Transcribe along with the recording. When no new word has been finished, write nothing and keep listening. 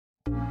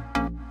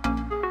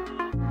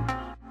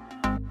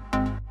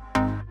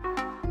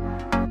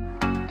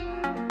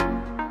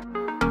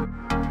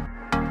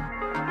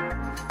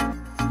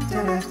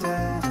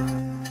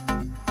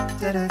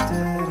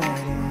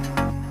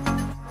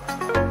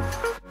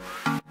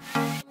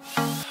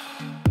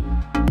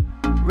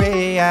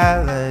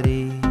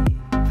Reality,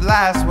 the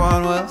last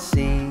one we'll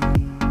see.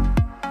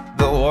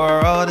 The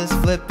world is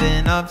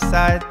flipping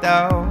upside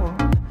down.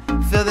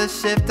 Feel the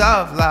shift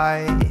of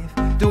life.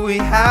 Do we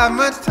have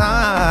much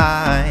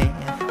time?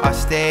 Our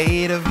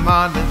state of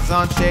mind lives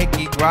on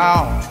shaky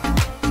ground.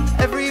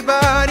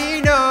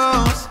 Everybody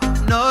knows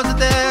that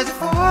there's a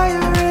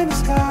fire in the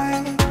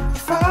sky,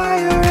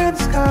 fire in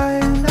the sky,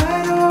 and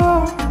I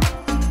know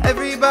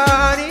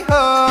everybody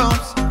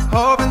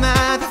hoping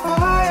that the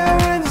fire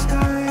in the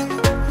sky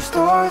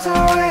restores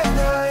our way of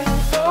life.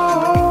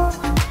 Oh,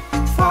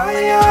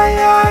 fire,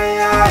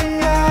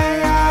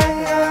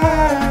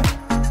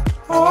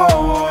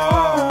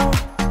 oh,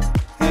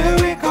 here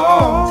we go.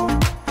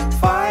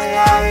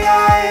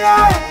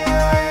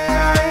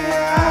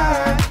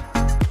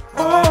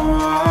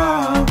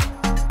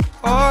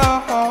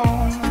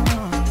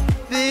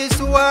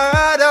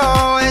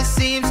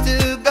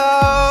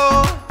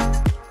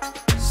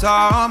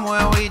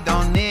 Somewhere we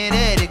don't need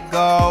it to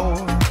go.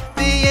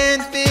 The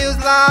end feels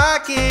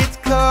like it's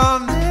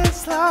coming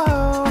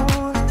slow,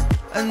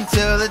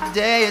 until the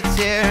day it's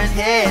here and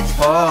hits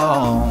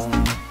home.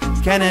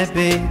 Can it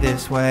be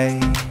this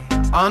way?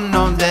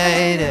 Unknown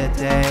day to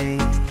day.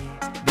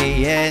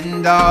 The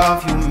end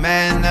of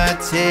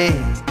humanity.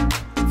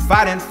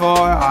 Fighting for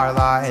our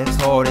lives.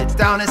 Hold it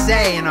down and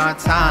say in our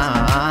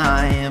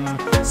time.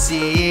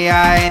 See,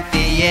 at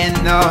the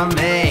end of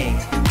me.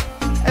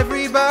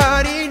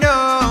 Everybody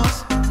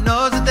knows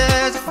that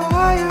there's a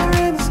fire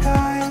in the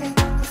sky,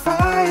 a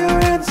fire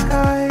in the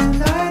sky,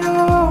 and I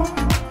know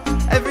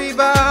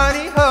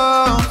everybody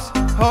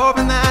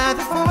hoping that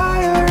the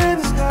fire in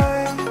the sky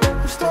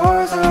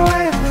restores our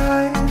way of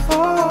life.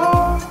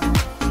 Oh,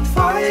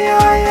 fire,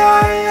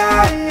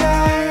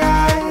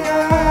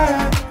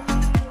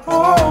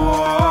 oh,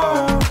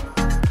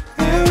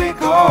 here we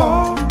go.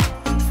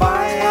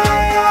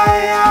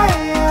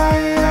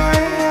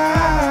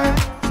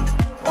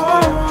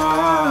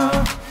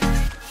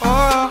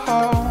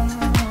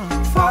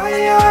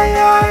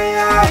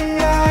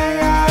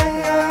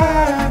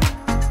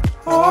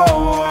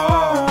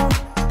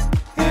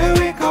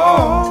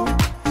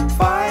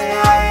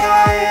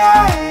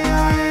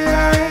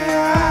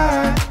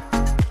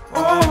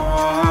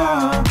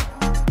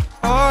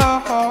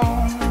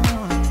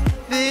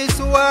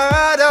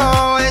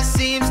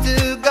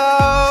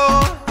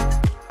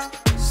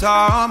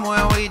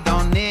 Somewhere we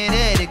don't need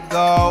it to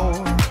go.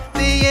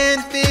 The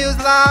end feels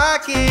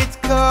like it's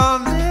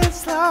coming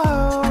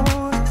slow,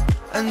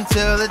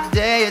 until the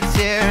day it's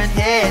here and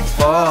hits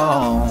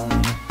home.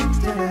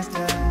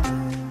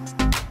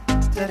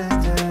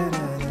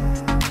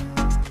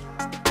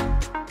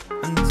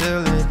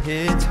 Until it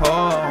hits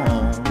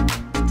home.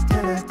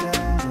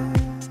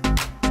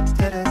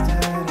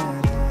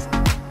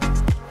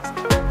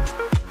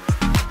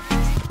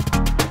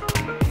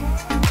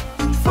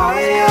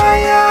 Fire,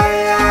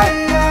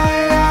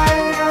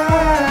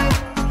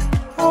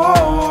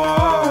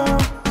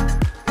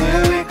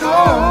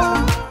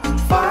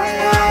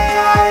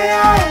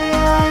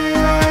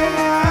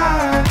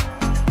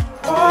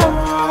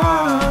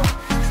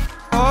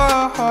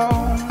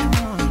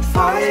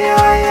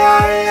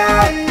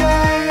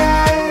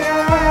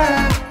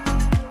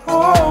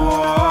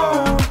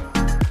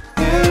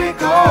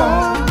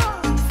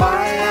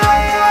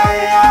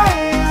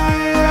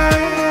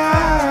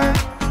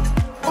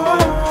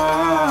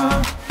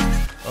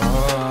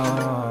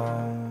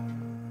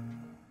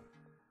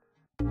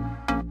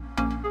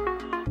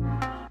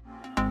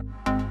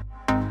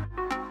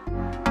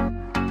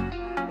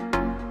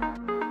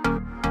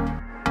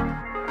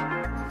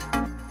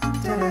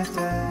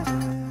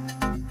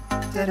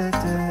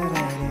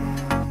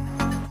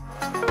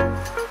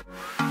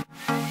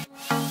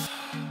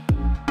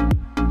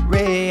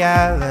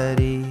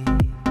 Reality,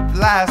 the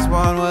last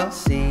one we'll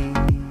see.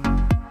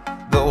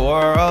 The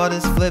world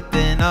is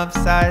flipping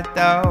upside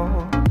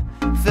down.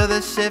 Feel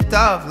the shift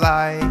of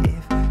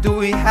life. Do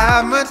we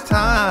have much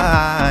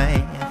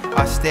time?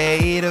 Our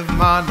state of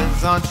mind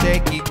lives on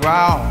shaky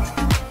ground.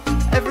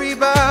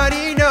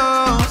 Everybody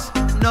knows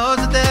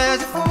that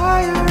there's a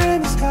fire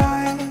in the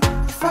sky,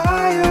 a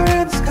fire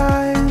in the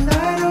sky, and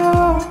I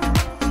know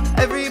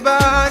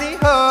everybody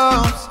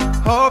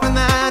hoping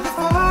that the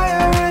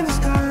fire in the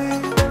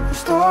sky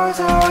restores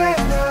our way of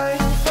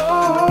life.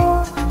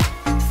 Oh,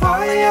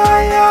 fire,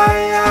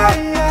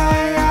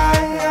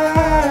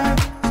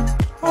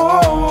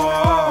 oh,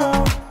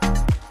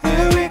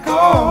 here we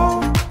go.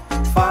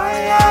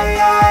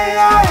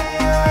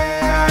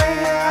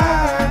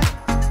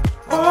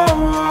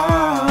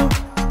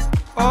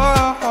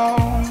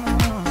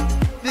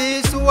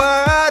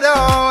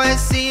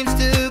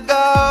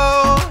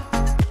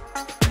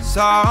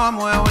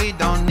 Somewhere we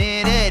don't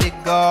need it to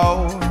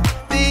go.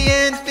 The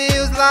end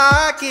feels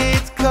like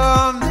it's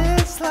coming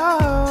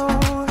slow,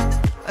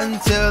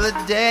 until the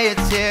day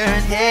it's here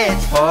and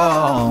hits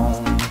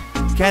home.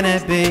 Can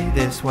it be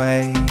this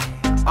way?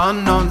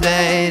 Unknown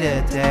day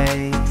to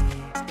day.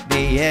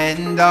 the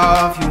end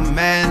of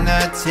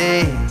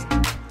humanity.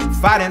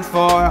 Fighting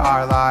for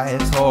our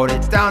lives, hold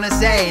it down and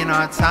say in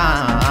our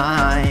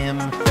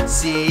time.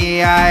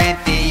 See, I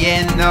ain't the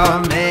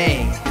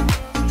enemy.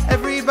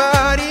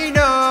 Everybody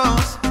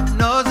knows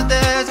that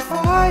there's a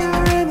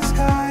fire in the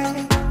sky,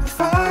 a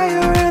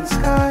fire in the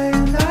sky,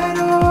 and I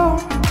know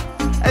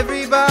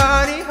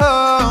everybody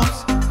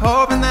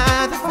hoping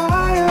that the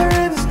fire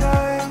in the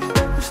sky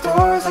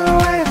restores our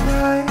way of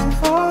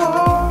life.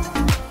 Oh,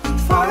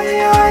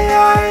 fire,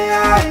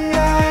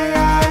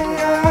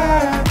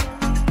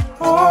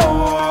 oh,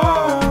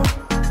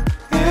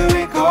 here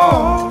we go.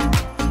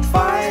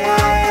 Fire,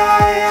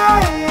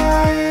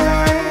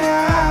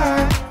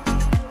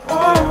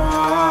 oh,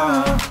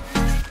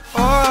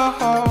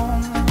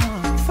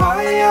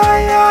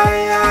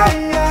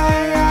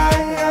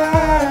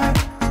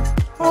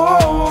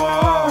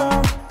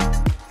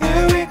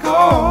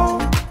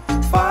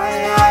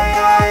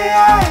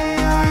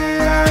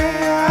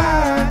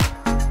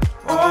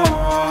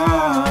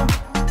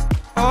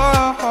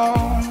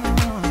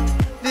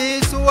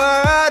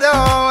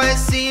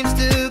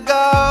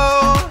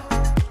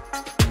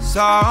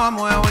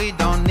 somewhere we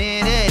don't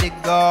need it to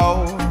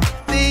go.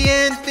 The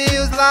end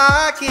feels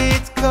like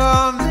it's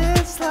coming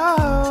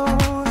slow,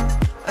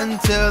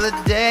 until the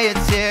day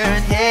it's here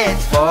and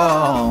hits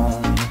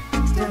home.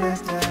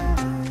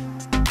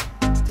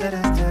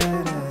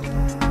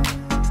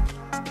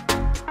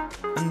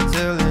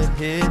 Until it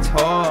hits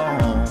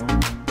home.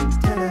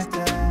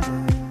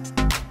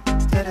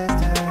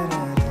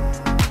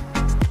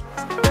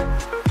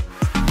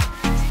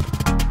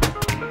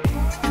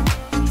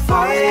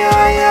 Fire,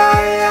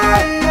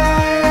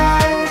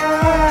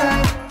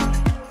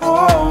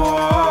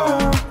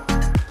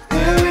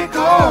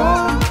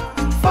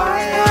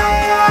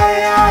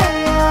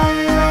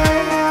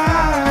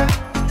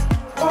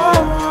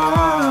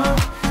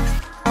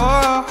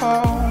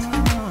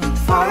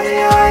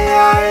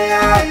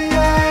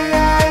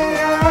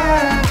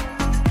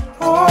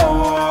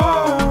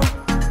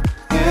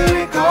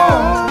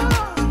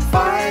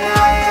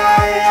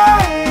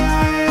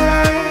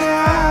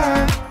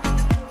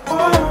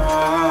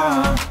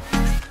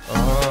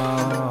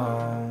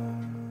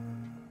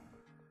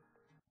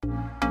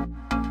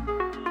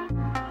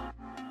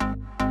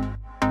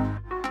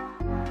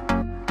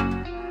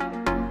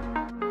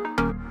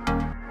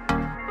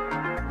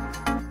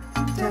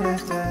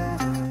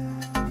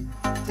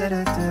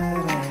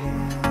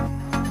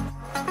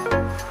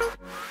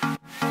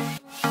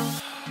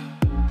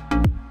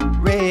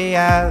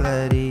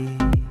 reality,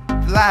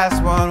 the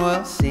last one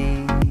we'll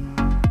see.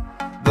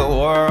 The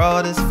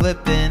world is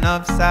flipping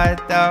upside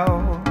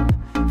down.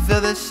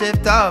 Feel the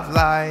shift of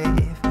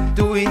life.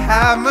 Do we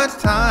have much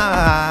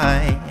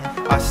time?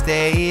 Our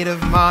state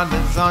of mind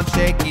is on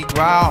shaky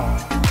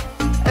ground.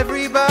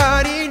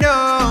 Everybody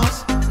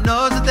knows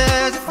that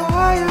there's a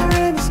fire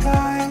in the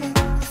sky,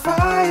 a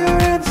fire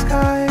in the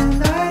sky,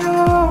 and I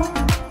know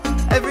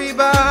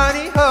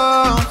everybody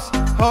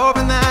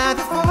hoping that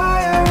the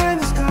fire in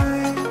the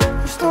sky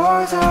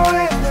restores our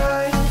way of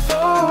life.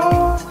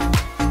 Oh,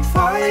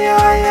 fire,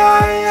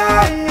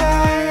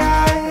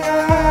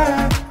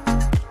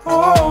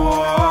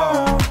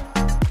 oh,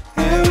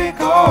 here we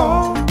go.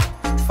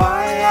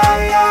 Fire,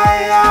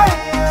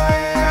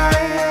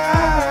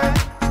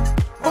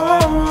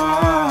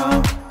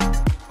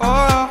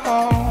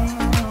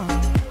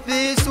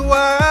 this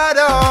world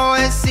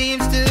always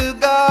seems to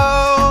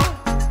go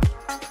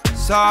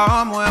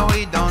somewhere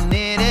we don't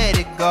need it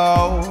to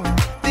go.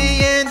 The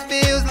end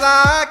feels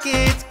like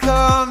it's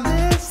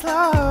coming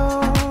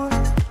slow,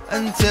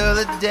 until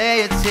the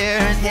day it's here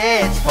and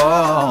hits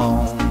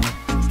home.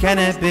 Can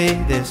it be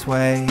this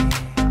way?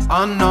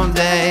 Unknown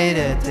day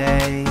to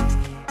day,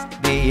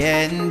 the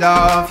end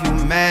of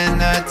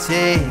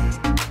humanity.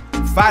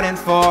 Fighting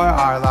for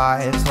our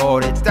lives,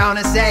 hold it down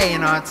and say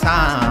in our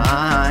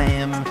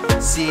time.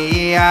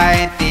 See, I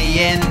ain't the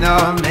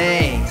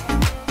enemy.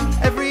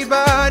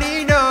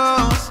 Everybody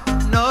knows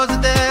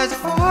that there's a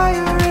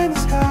fire in the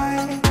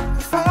sky, a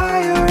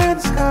fire in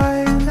the sky,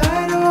 and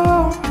I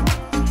know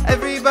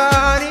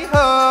everybody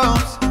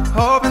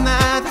hoping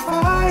that the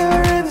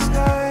fire in the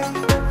sky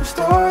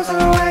restores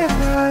our way of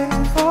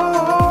life.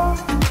 Oh,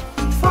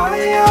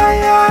 fire,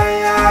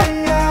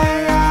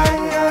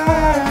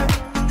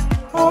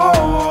 oh,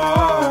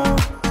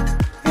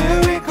 here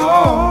we go.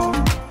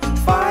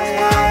 Fire,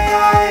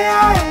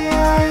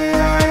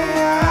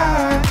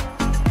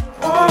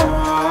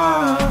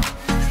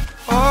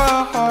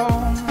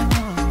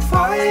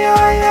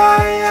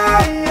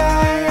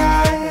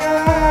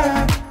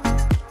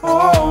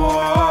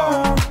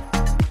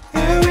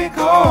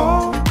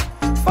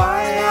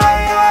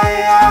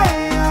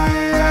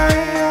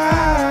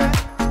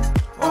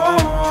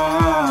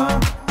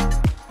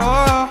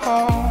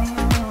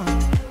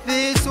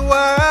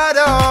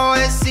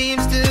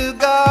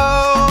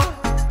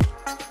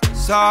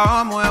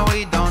 somewhere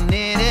we don't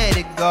need it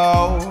to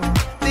go.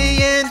 The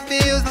end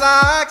feels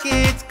like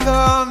it's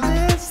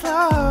coming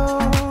slow,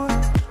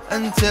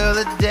 until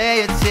the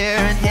day it's here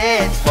and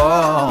hits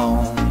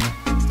home.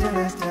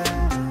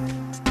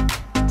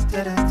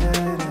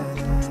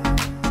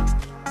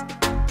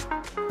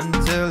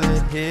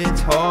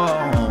 hits home.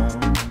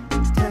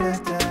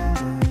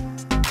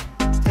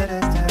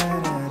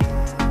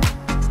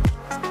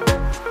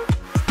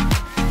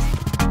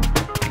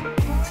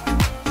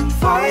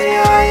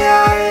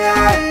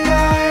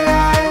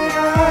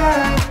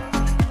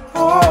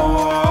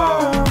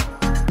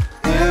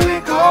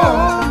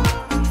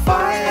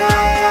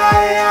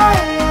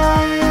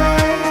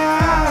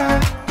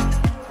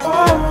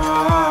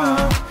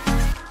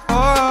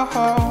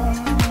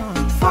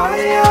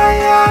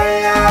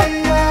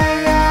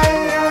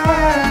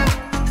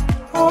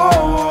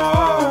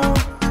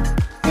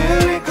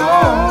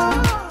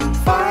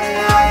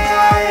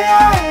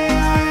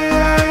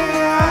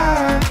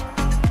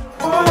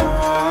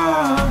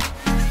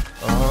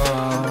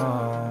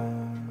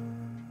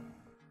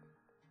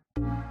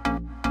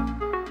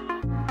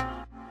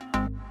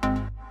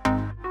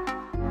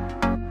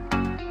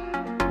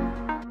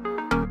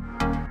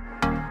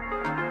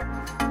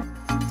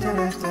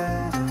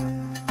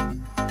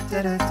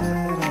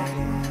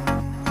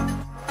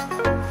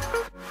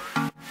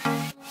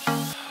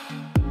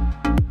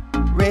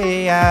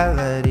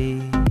 Reality,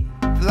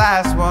 the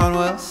last one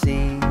we'll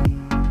see.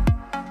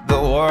 The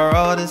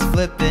world is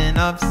flipping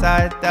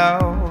upside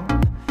down.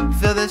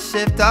 Feel the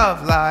shift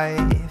of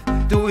life.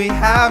 Do we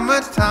have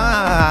much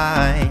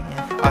time?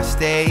 Our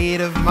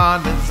state of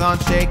mind lives on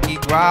shaky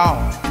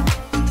ground.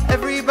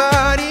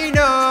 Everybody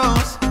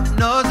knows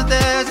that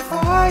there's a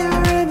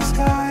fire in the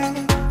sky,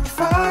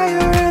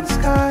 fire in the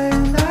sky,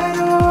 and I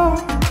know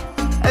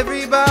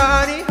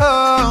everybody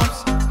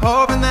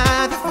hoping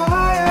that the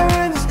fire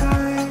in the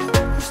sky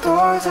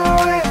restores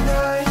our way of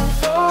life.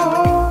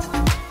 Oh,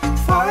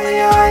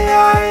 fire,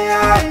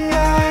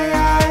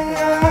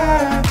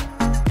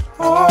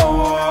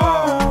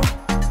 oh,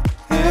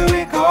 here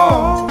we go.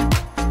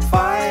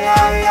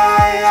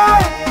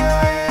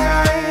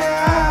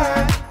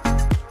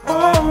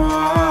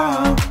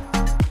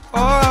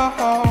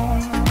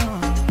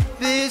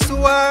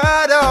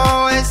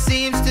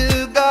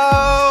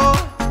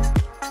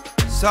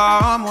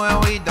 Somewhere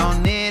we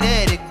don't need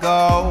it to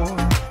go.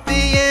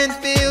 The end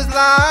feels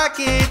like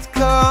it's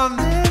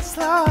coming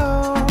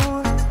slow,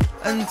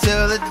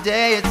 until the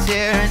day it's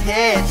here and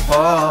hits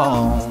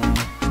home.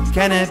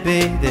 Can it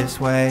be this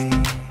way?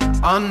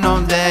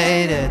 Unknown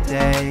day to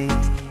day.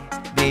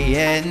 The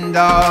end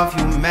of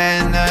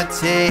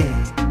humanity.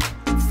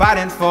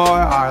 Fighting for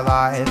our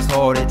lives.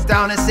 Hold it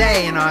down and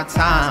say in our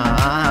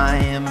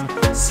time.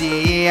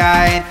 See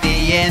at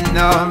the end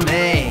of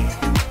me.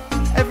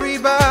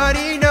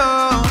 Everybody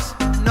knows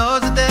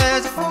that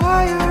there's a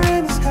fire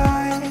in the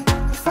sky,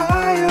 a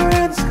fire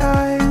in the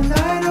sky, and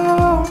I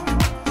know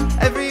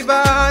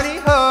everybody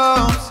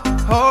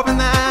hoping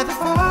that the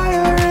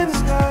fire in the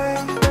sky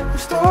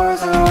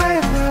restores our way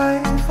of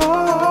life.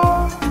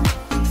 Oh,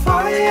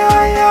 fire,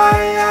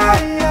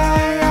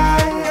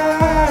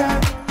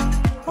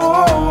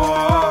 oh,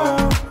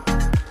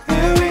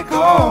 here we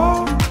go.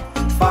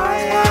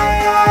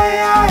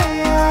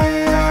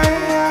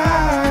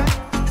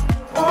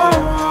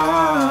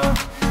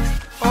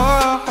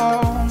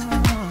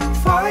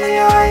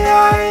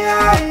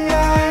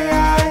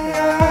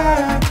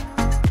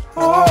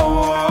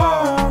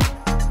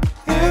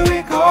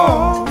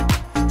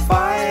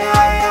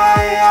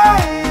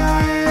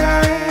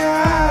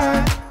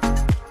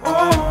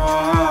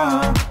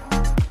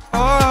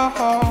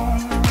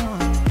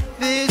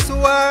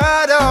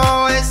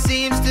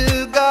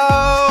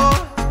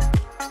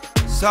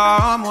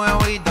 Somewhere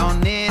we don't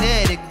need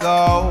it to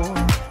go.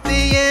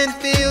 The end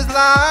feels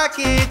like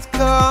it's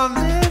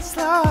coming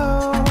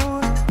slow,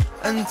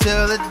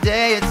 until the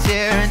day it's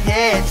here and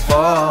hits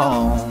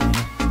home.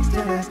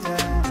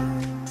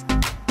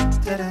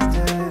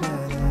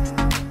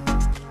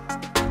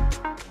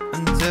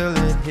 Until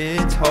it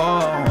hits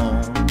home.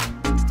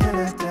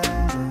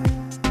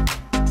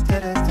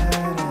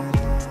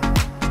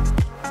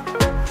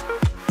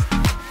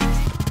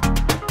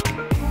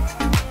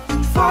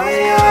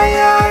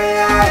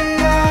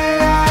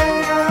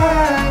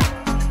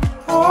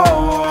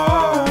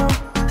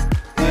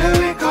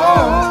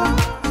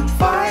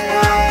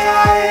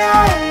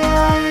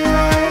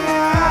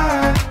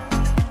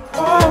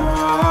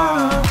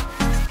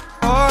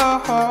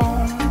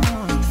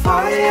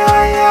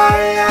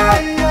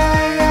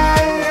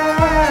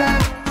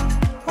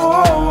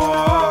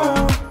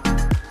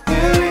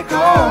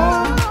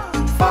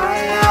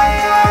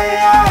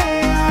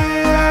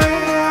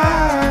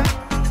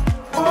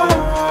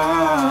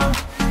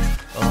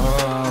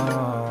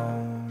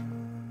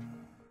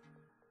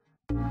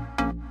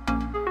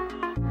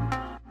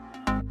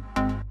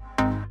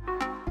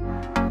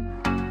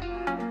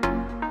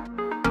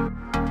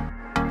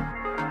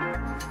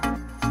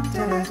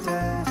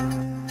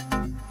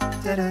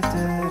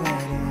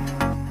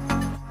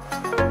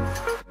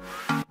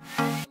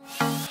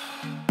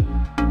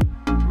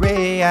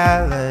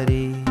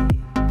 Reality,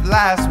 the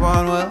last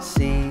one we'll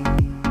see.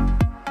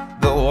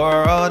 The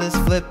world is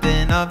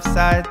flipping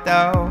upside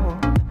down.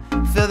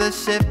 Feel the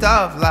shift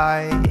of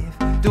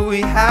life. Do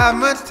we have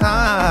much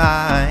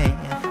time?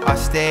 Our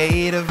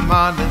state of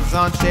mind lives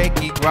on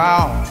shaky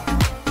ground.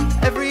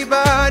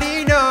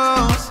 Everybody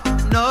knows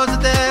that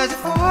there's a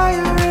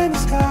fire in the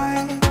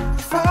sky, a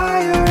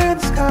fire in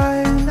the sky,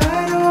 and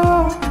I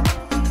know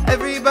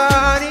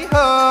everybody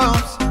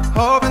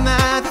hoping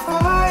that the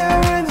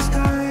fire in the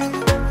sky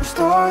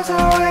restores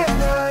our way of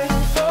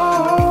life.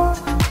 Oh,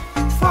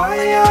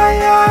 fire, yeah,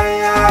 yeah,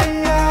 yeah,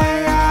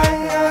 yeah,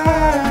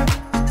 yeah.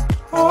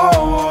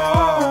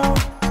 Oh,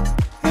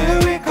 here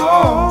we go.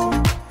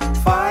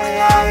 Fire,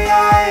 yeah,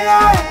 yeah,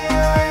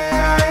 yeah,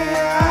 yeah,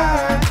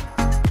 yeah.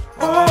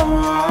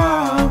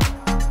 Oh,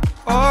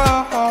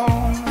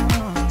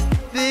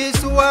 this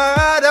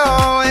world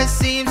always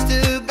seems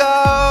to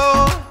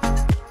go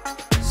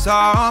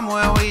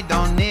somewhere we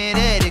don't need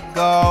it to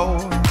go.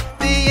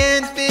 The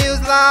end feels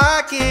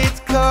like it's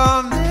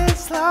coming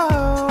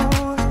slow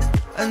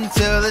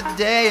until the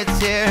day it's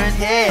here and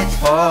hits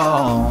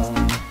home.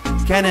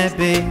 Can it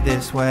be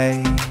this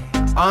way?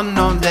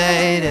 Unknown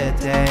day to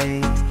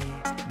day,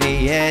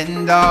 the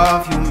end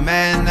of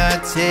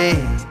humanity.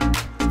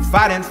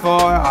 Fighting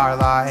for our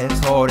lives,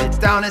 hold it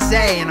down and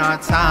say in our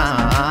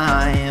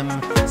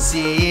time.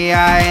 See,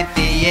 I ain't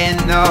the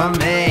end of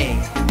me.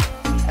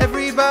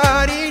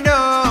 Everybody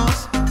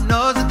knows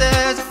that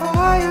there's a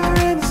fire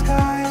in the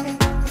sky,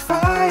 a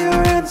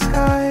fire in the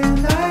sky,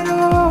 and I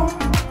know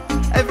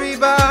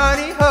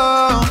everybody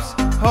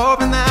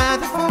hoping that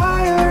the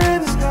fire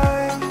in the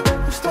sky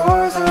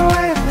restores our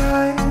way of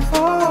life.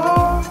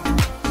 Oh,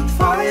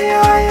 fire,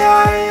 yeah,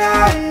 yeah,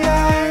 yeah,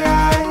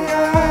 yeah,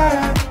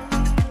 yeah.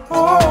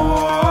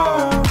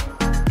 Oh,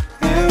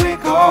 here we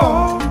go.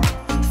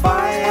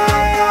 Fire, yeah,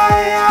 yeah,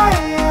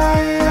 yeah,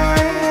 yeah,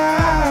 yeah.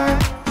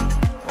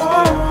 Oh,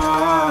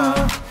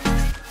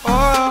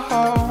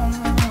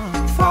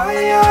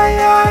 fire, yeah,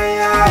 yeah,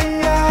 yeah,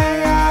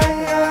 yeah,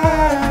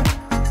 yeah.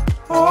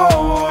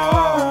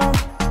 Oh,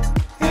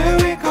 here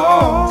we go.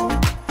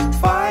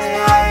 Fire,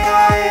 yeah,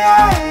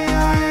 yeah,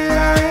 yeah,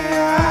 yeah,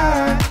 yeah.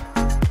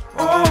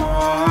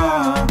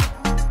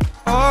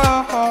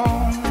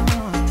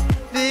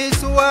 This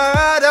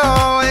world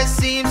always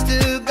seems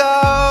to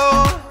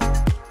go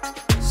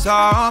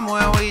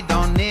somewhere we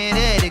don't need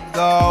it to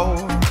go.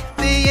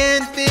 The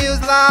end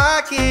feels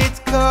like it's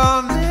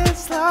coming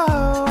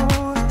slow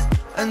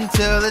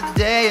until the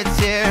day it's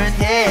here and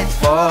hits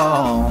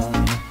home.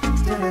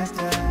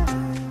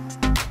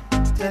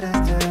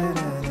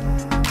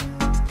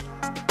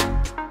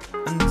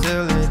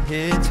 Until it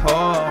hits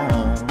home.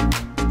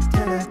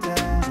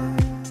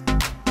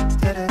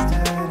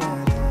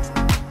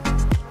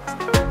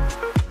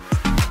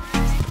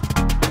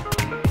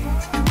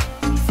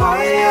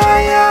 Fire, yeah,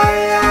 yeah,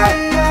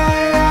 yeah,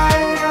 yeah,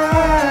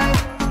 yeah.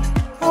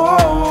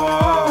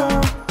 Oh,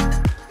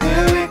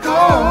 here we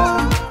go.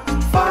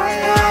 Fire,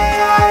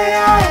 yeah,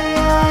 yeah,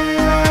 yeah,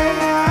 yeah,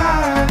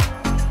 yeah.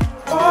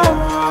 Oh,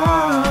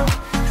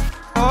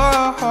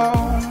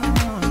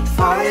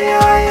 fire,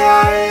 yeah,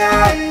 yeah,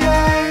 yeah,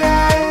 yeah,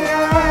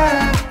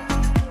 yeah.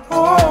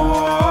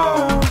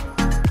 Oh,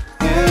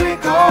 here we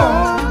go.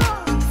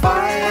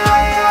 Fire,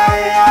 yeah, yeah,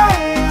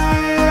 yeah,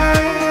 yeah,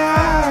 yeah.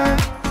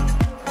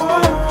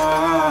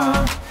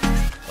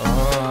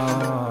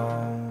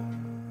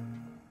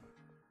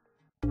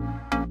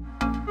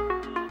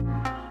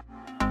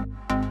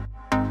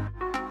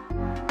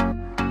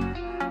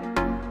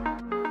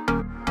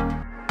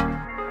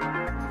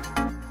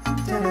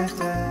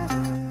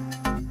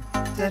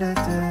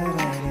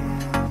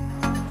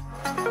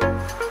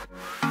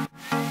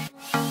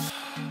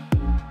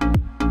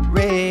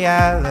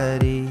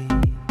 Reality,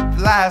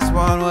 the last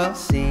one we'll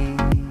see.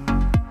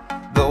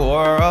 The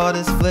world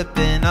is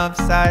flipping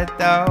upside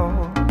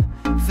down.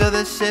 Feel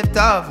the shift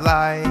of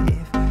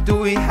life. Do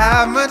we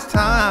have much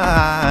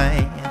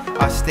time?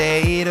 Our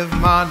state of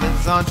mind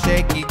is on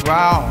shaky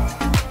ground.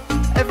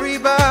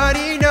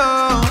 Everybody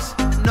knows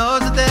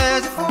that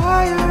there's a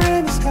fire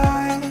in the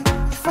sky,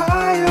 a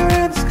fire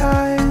in the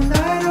sky, and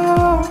I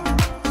know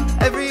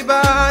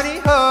everybody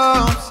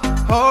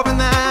hoping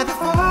that the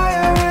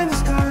fire in the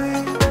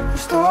sky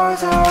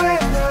restores our way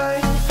of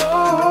life.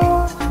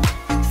 Oh,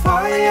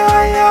 fire,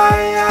 yeah, yeah,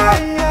 yeah,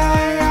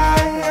 yeah,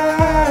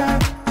 yeah.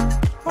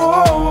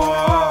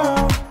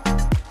 Oh,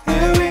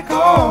 here we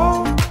go.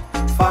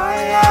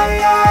 Fire, yeah,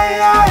 yeah,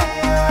 yeah,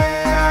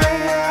 yeah,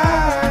 yeah.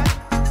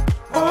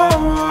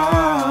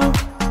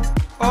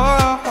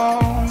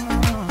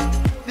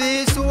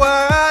 This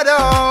world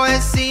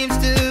always seems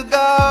to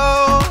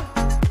go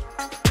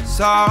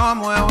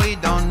somewhere we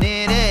don't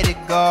need it to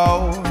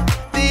go.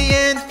 The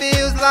end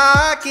feels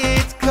like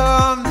it's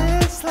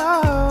coming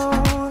slow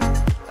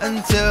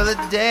until the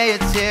day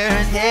it's here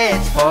and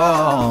hits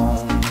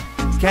home.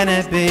 Can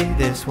it be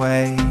this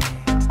way?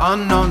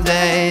 Unknown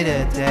day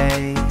to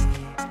day,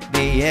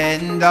 the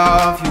end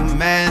of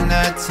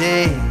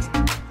humanity.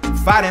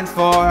 Fighting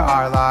for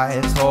our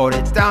lives, hold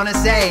it down and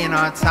say in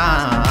our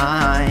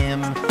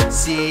time.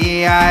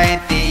 See, I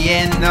ain't the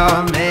end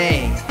of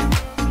me.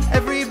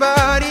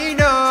 Everybody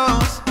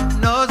knows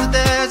that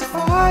there's a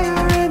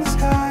fire in the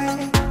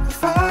sky, a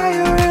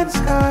fire in the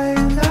sky,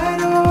 and I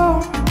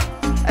know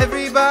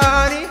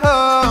everybody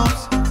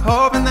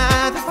hoping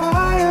that the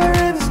fire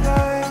in the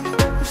sky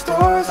restores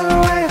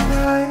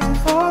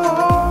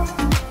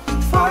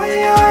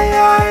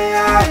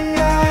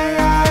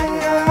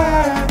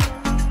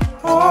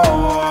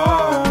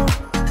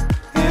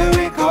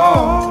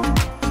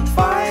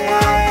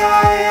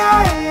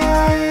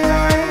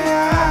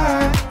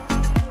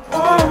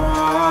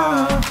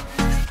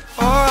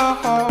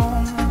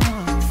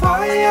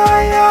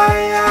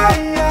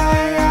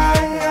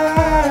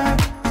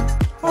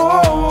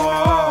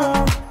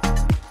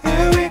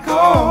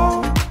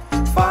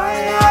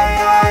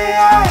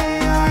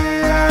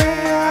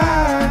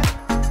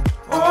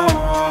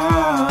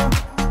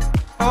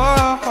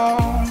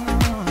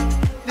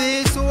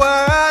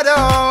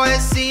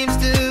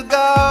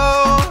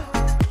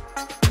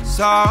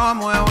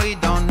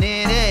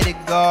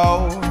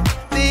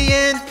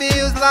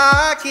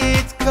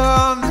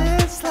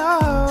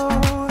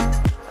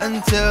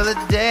until the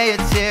day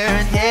it's here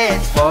and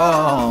hits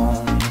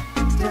home.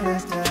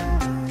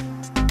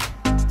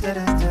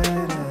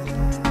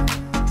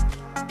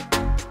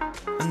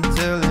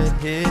 Until it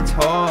hits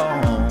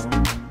home.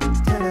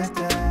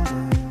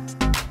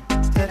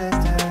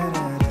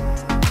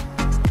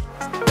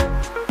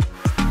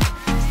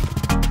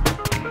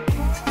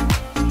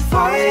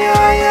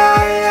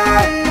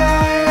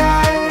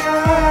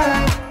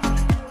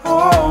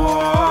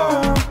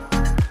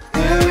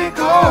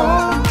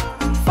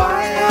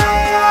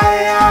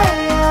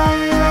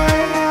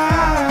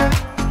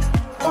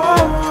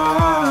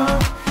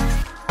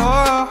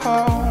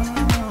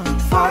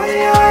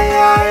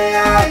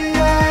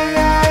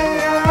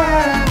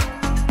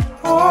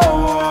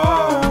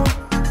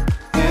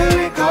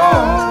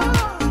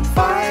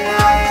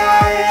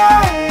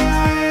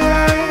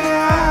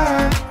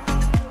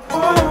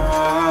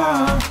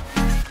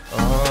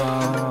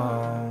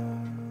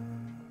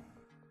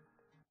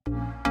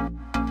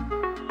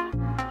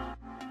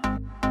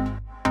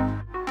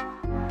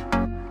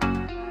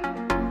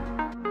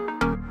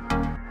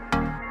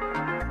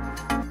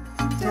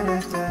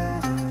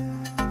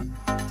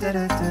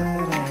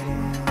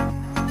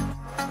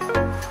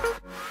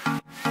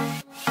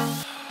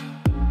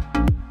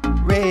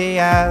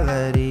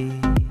 Reality,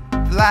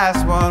 the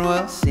last one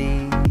we'll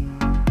see.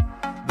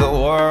 The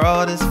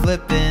world is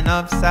flipping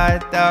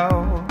upside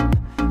down.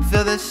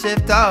 Feel the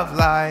shift of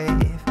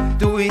life.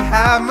 Do we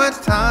have much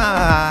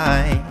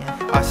time?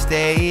 Our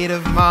state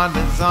of mind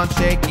is on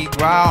shaky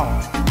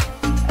ground.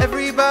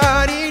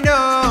 Everybody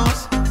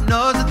knows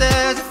that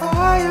there's a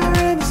fire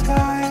in the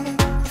sky,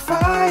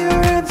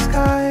 fire in the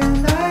sky,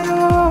 and I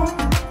know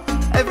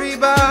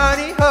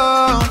everybody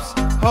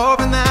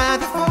hoping that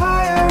the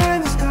fire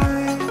in the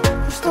sky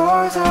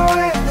restores our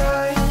way of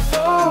life.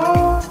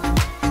 Oh,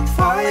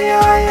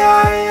 fire,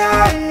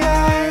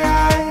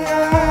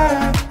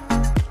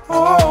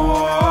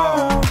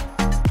 oh,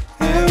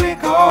 here we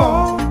go.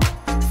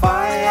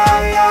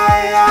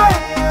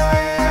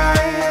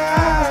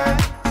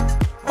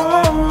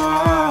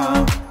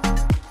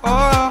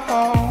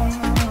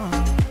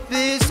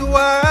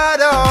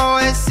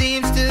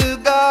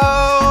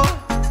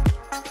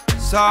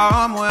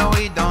 Somewhere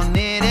we don't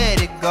need it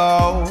to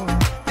go.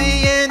 The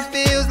end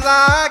feels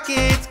like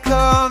it's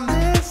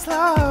coming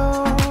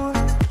slow,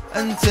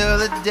 until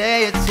the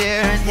day it's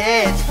here and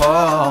hits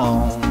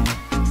home.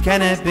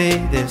 Can it be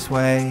this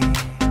way?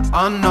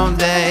 Unknown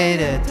day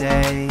to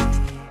day.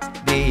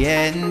 The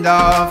end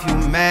of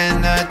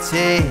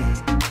humanity.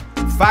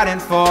 Fighting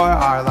for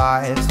our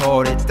lives.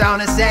 Hold it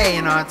down and say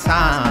in our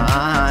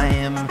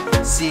time.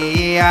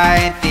 See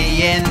at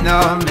the end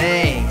of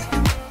me.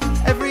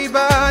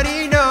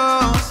 Everybody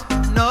knows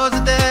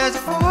that there's a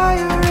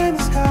fire in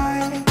the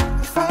sky,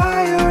 a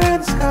fire in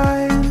the sky,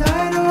 and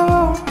I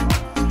know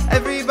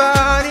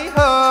everybody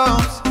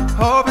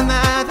hoping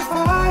that the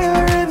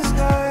fire in the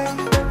sky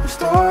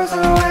restores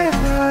our way of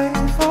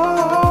life.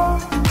 Oh,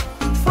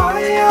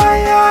 fire,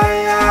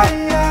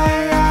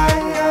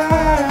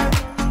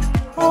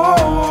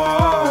 oh,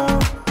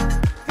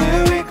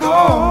 here we go.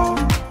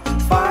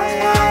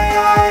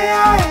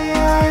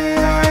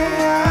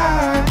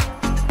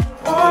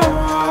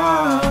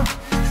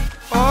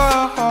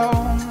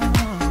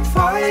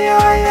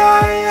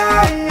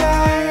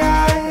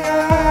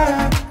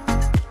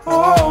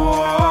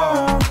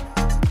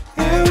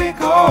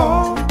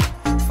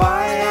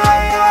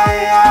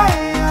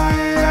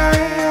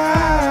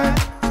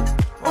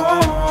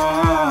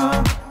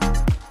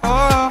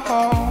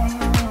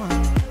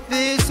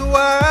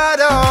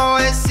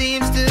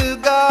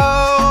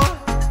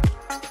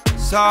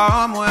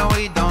 Somewhere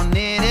we don't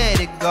need it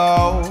to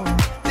go.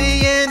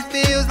 The end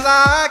feels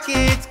like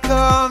it's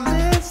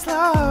coming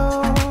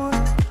slow,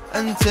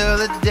 until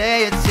the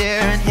day it's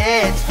here and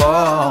hits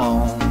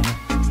home.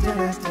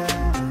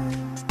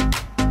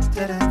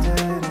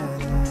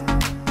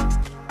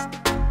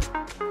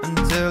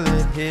 Until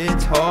it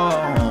hits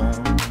home.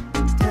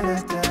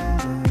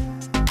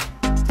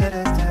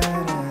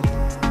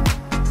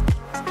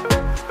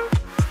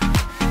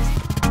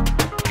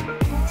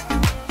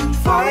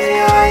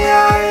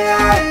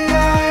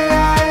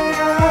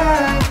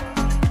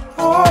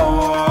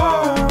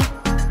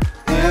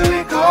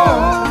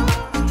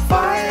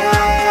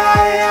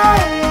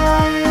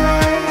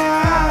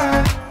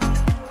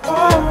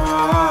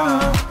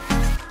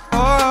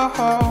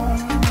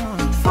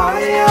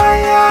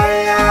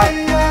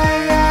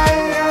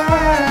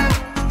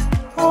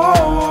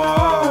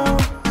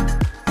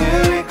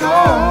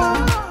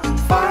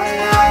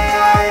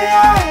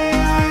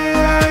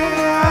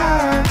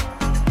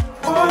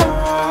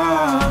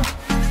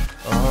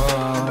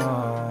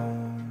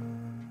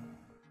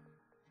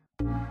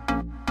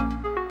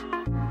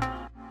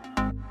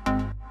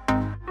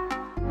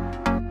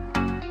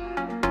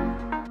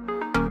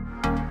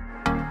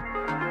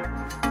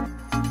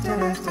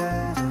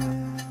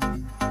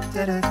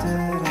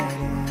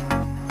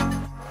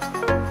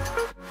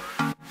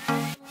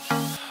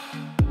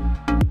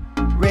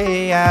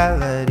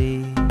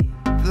 Reality,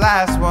 the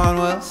last one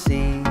we'll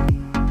see.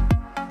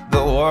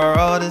 The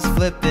world world is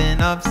flipping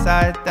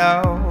upside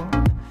down.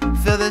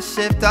 Feel the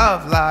shift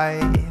of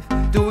life.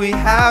 Do we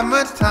have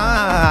much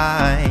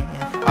time?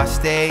 Our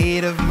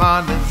state of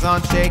mind is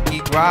on shaky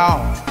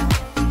ground.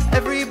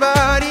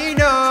 Everybody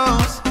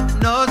knows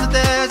that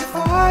there's a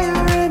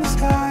fire in the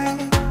sky,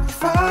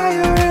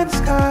 fire in the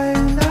sky,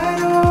 and I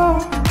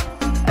know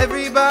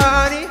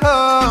everybody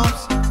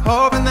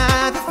hoping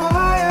that the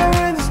fire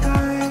in the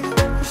sky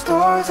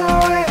restores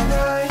our way of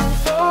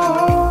life.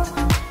 Oh,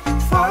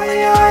 fire,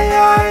 yeah,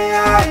 yeah,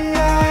 yeah,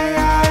 yeah,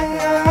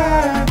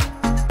 yeah.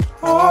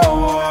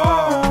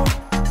 Oh,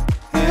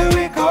 here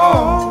we go.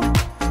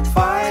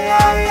 Fire,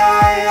 yeah,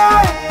 yeah,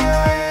 yeah,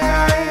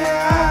 yeah,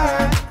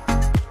 yeah.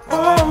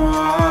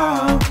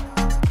 Oh,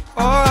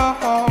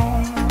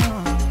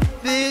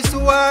 this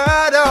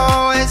world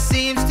always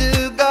seems to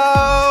go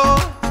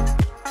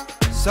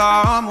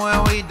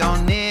somewhere we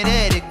don't need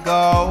it to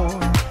go.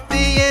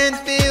 The end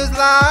feels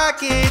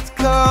like it's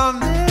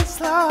coming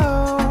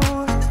slow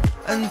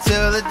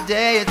until the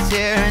day it's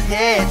here and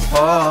hits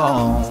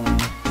home.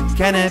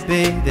 Can it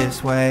be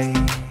this way?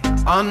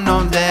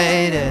 Unknown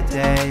day to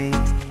day.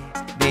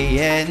 The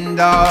end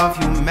of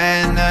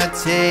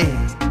humanity.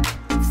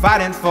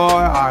 Fighting for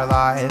our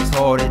lives.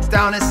 Hold it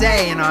down and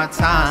say in our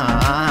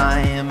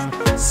time.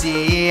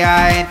 See,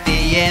 I ain't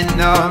the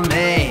end of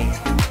me.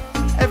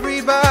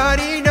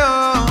 Everybody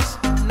knows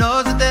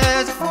that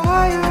there's a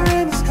fire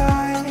in the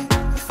sky,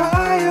 a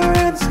fire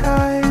in the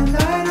sky, and I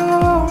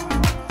know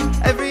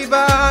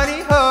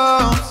everybody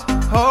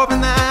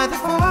hoping that the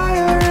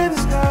fire in the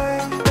sky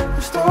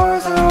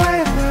restores our way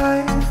of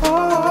life.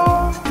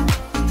 Oh,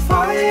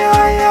 fire,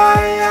 yeah, yeah,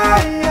 yeah,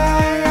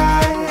 yeah,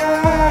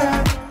 yeah.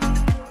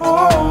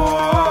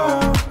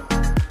 Oh,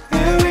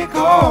 here we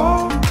go.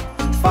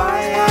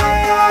 Fire, yeah,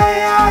 yeah,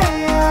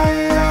 yeah,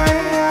 yeah,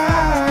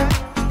 yeah.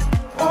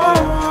 Oh,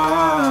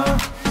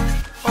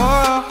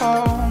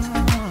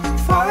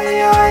 fire,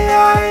 yeah,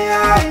 yeah,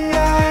 yeah,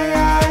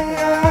 yeah,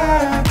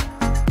 yeah.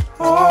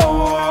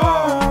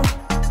 Oh,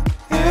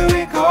 here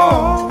we go.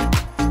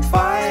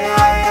 Fire,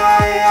 yeah,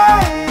 yeah,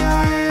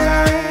 yeah,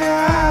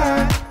 yeah.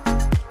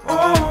 Oh,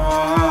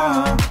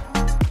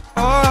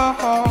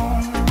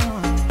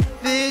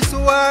 this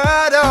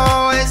world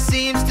always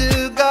seems to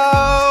go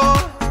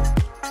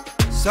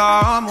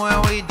somewhere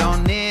we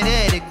don't need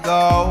it to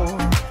go.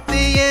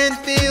 The end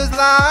feels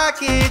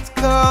like it's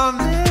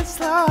coming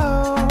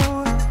slow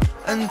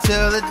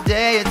until the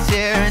day it's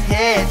here and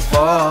hits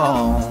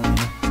home.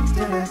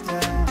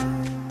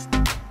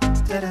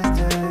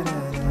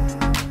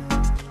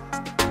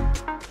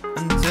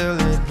 Until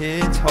it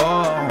hits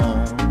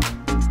home.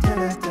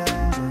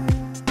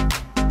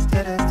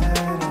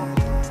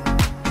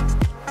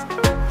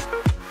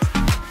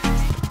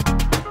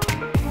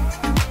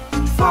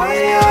 Fire,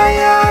 yeah,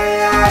 yeah,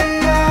 yeah,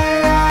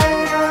 yeah,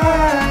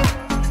 yeah.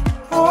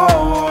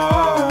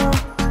 Oh,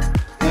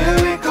 here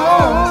we go.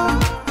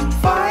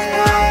 Fire,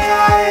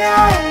 yeah,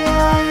 yeah,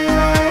 yeah,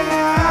 yeah,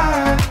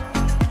 yeah.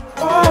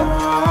 Oh,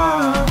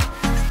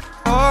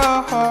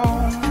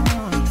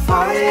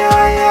 fire,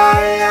 yeah, yeah,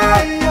 yeah,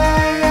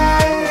 yeah,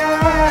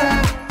 yeah.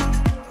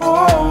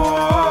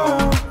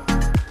 Oh,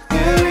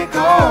 here we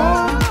go.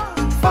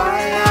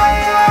 Fire, yeah,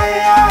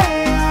 yeah,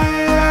 yeah,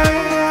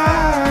 yeah.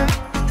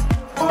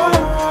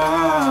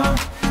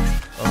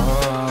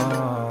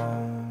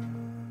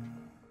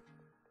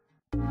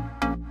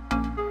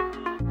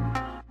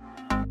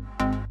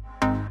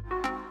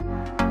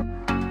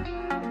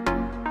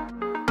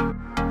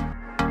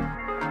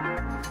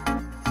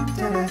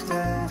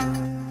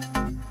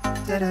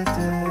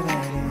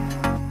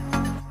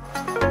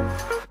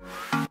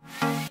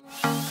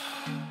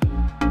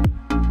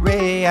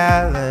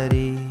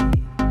 Reality,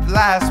 the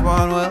last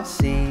one we'll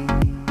see.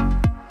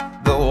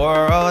 The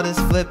world is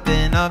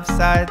flipping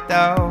upside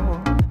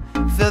down.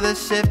 Feel the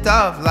shift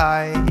of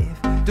life.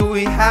 Do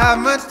we have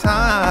much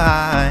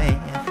time?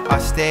 Our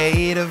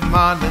state of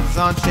mind is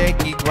on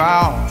shaky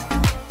ground.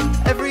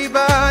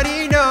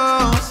 Everybody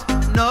knows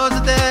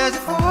that there's a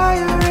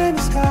fire in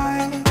the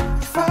sky,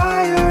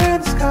 fire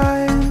in the sky,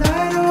 and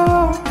I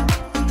know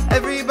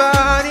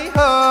everybody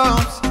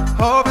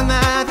hoping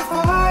that the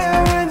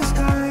fire in the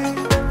sky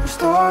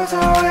restores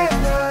our way of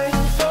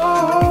life.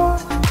 Oh,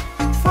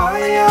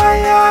 fire, yeah,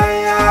 yeah,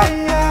 yeah,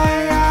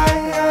 yeah,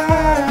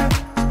 yeah.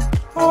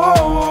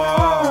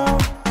 Oh,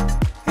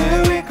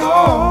 here we go.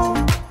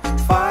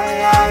 Fire,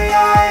 yeah,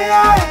 yeah,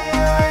 yeah,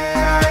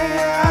 yeah,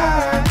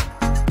 yeah.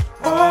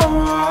 Oh,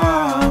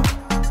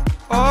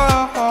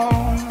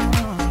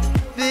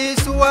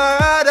 this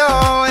world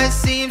always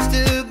seems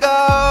to go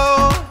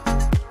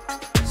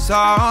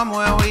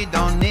somewhere we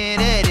don't need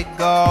it to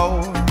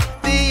go.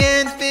 The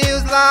end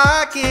feels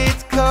like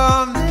it's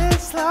coming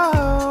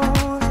slow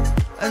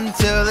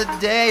until the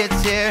day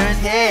it's here and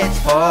hits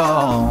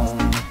home.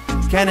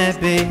 Can it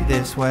be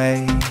this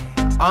way?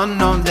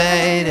 Unknown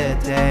day to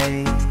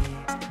day.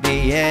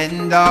 The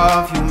end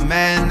of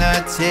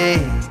humanity.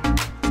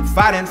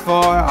 Fighting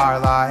for our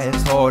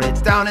lives. Hold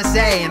it down and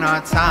say in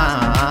our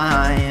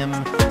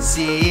time.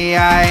 See,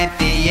 I ain't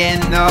the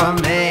end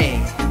of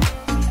me.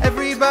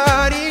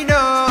 Everybody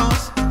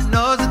knows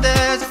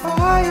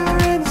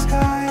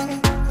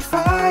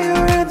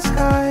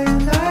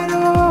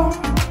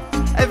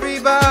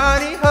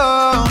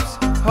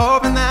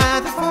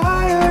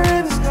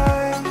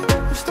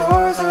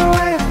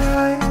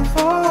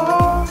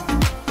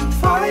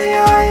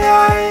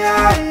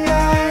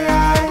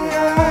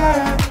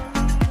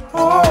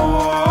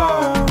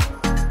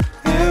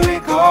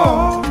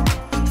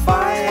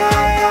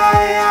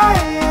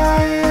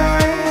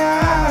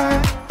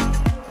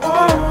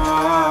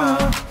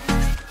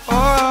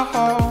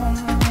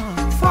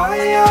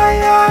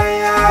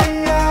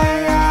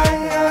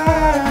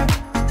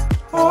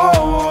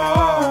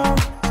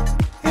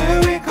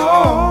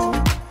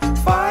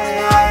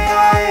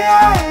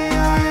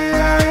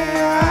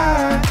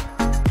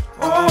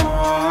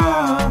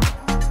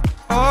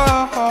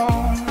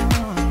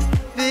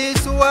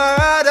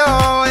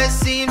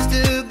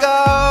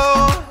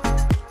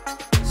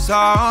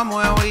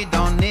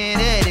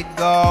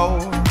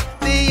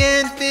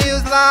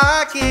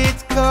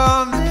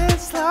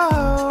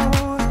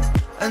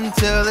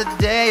until the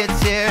day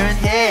it's here and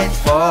hits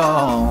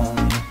home.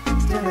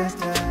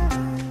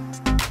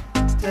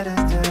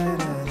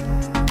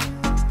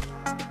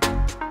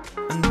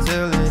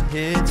 Until it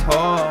hits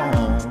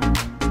home.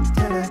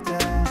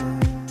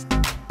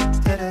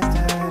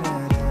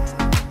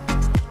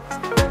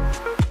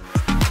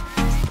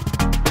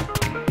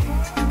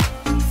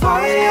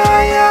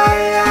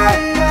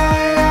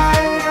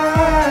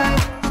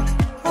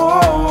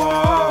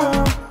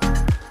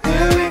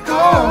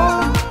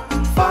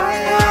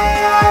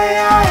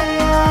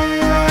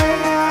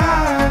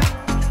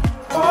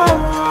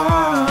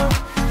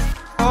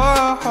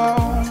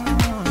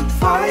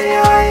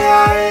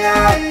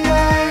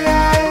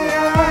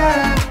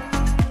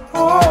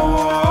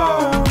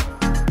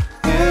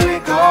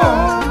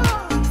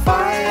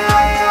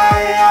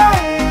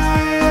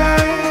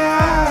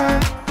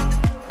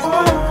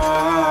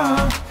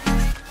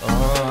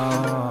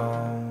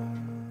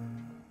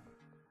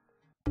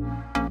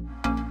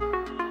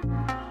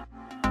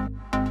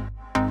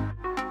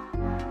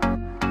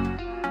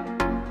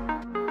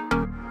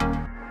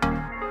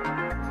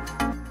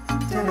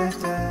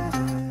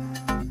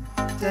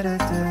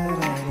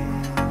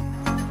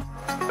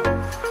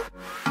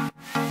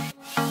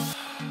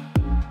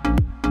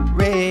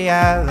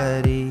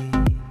 Reality,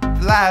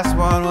 the last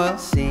one we'll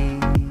see.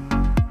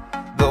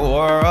 The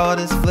world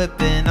is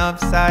flipping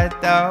upside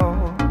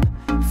down.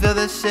 Feel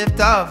the shift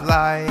of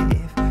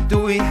life.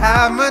 Do we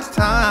have much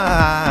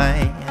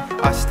time?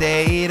 Our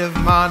state of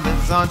mind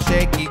lives on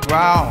shaky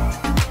ground.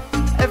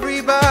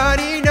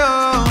 Everybody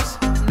knows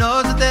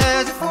that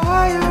there's a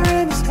fire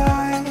in the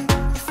sky,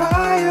 a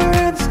fire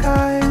in the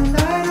sky, and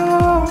I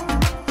know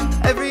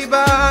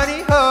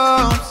everybody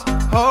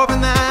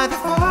hoping that the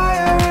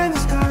fire in the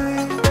sky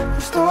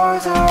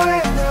restores our way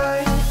of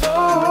life.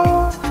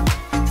 Oh,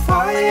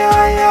 fire,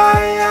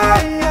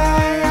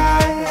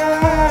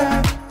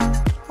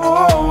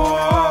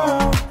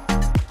 oh,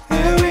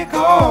 here we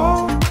go.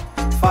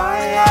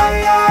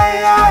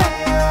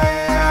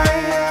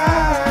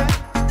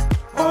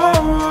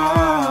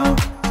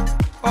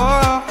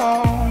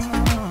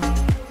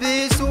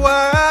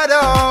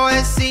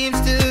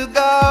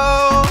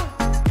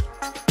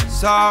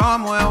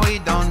 Somewhere we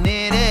don't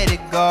need it to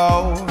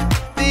go.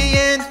 The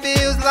end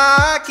feels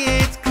like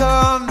it's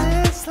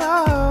coming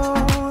slow,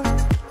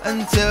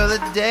 until the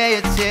day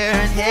it's here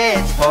and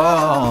hits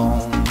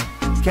home.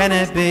 Can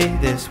it be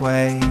this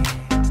way?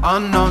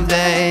 Unknown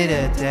day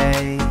to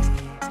day.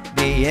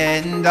 The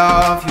end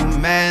of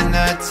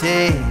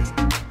humanity.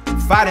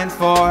 Fighting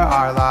for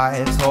our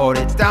lives. Hold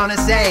it down and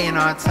say in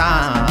our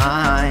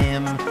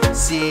time.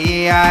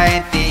 See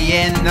at the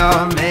end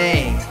of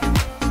me.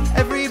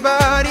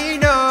 Everybody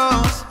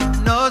knows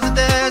that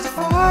there's a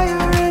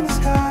fire in the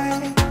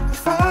sky, a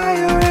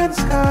fire in the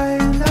sky,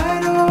 and I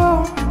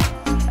know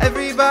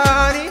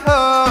everybody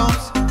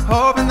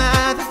hoping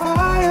that the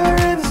fire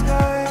in the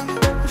sky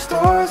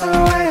restores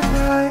our way of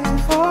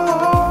life.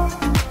 Oh,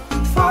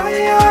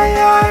 fire,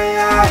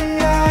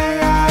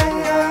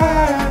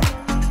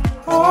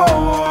 oh,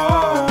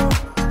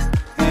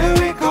 here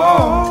we go.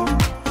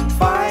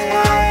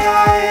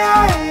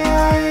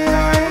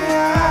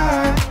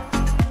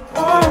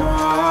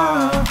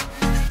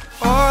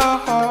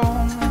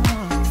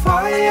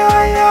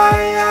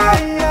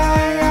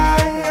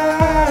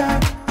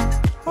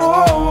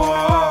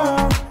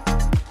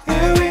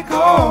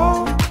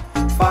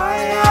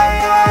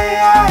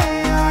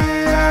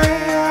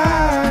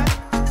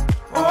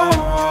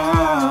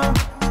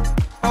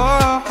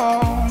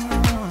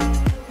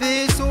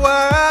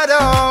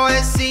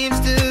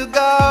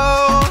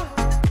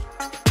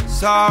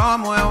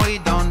 Somewhere we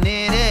don't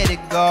need it to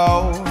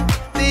go.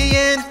 The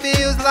end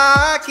feels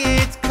like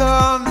it's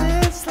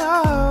coming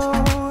slow,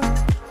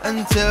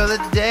 until the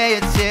day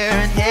it's here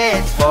and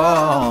hits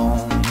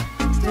home.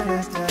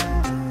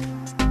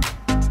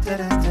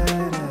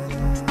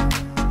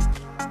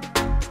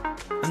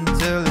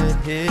 Until it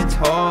hits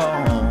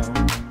home.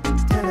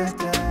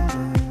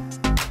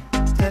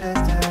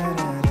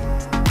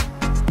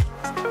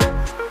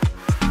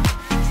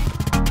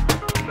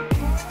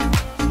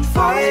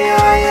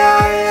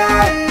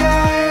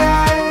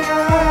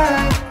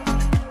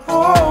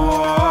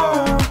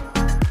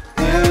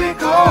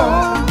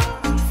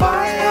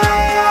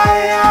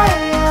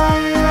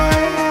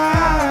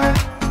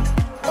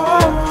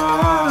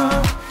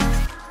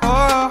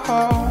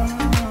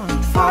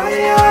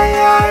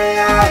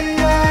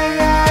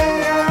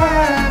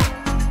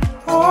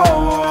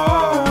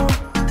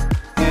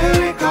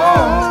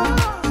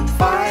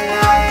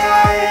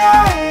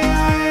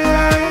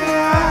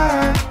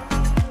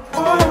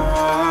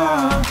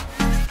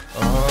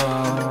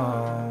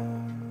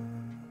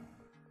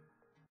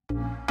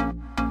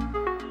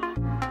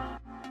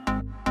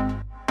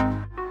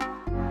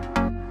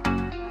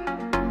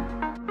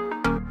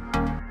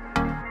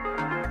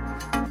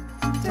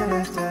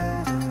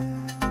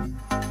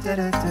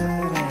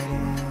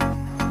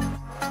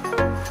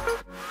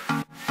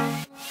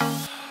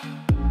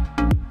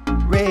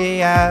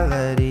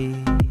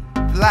 Reality,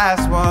 the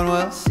last one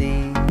we'll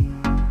see.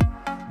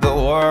 The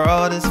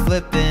world is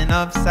flipping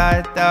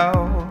upside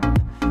down.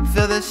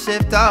 Feel the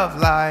shift of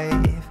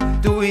life.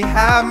 Do we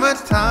have much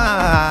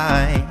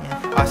time?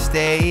 Our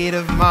state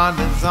of mind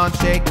is on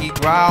shaky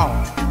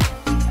ground.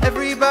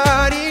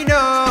 Everybody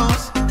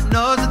knows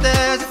that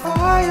there's a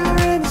fire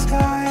in the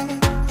sky,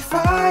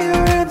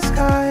 fire in the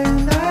sky,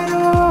 and I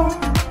know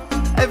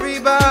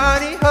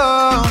everybody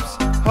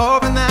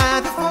hoping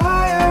that the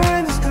fire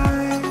in the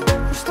sky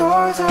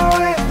restores our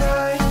way of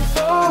life.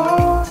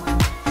 Oh,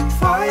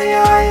 fire,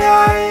 yeah,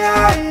 yeah,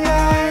 yeah,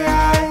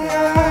 yeah,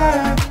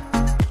 yeah.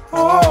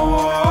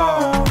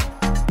 Oh,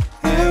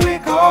 here we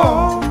go.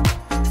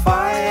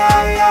 Fire,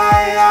 yeah,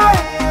 yeah,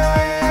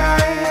 yeah,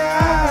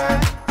 yeah.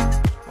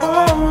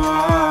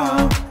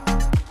 Oh,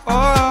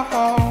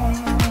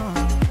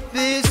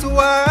 this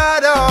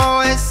world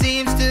always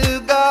seems to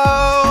go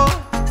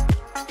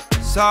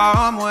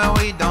somewhere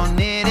we don't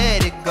need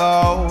it to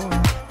go.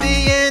 The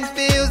end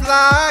feels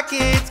like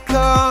it's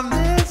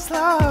coming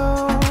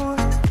slow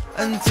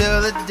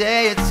until the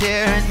day it's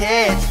here and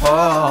hits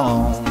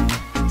home.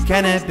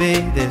 Can it be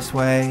this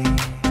way?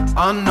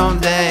 Unknown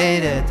day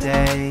to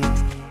day.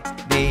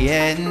 The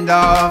end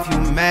of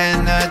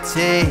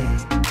humanity.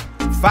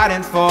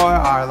 Fighting for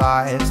our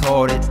lives.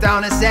 Hold it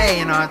down and say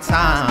in our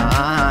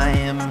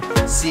time.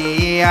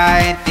 See, I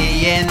ain't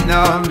the end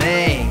of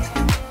me.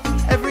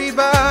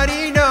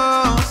 Everybody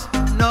knows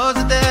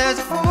that there's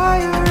a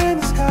fire in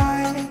the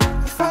sky,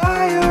 a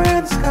fire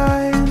in the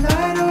sky, and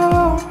I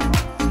know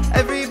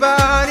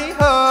everybody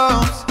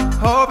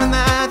hoping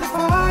that the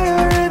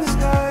fire in the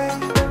sky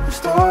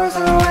restores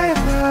our way of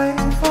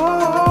life.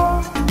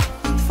 Oh,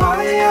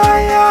 fire, yeah,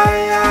 yeah,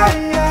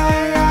 yeah,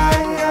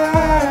 yeah.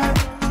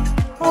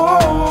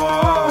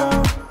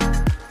 Oh,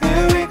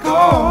 here we go.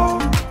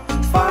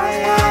 Fire,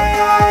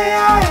 yeah,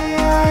 yeah,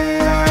 yeah,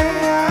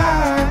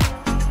 yeah.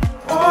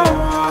 Oh,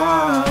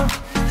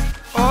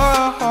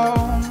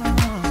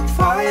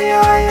 fire,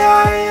 yeah,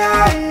 yeah,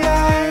 yeah,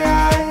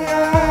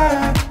 yeah.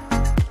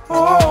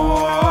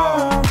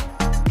 Oh,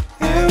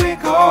 here we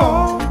go.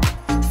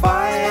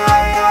 Fire,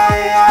 yeah,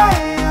 yeah,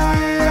 yeah,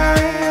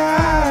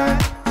 yeah.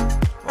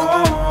 Oh,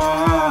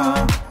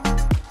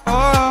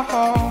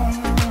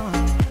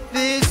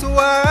 this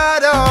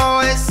world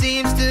always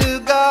seems to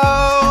go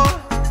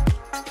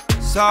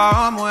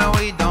somewhere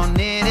we don't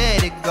need it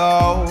to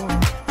go.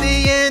 The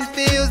end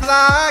feels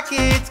like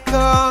it's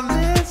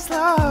coming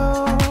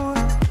slow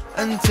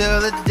until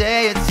the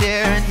day it's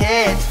here and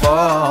hits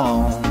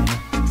home.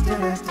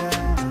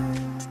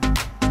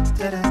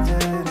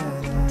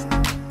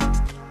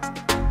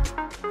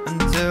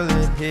 Until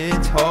it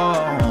hits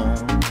home.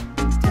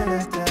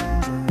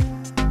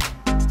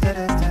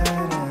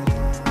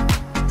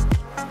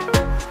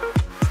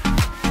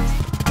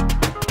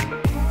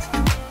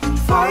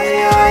 Fire,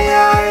 yeah,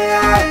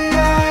 yeah,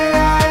 yeah,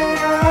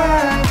 yeah.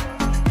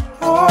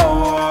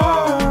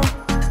 Oh,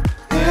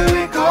 here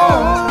we go.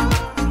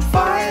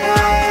 Fire,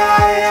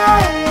 yeah, yeah,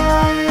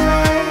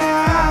 yeah,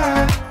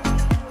 yeah.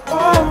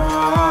 Oh,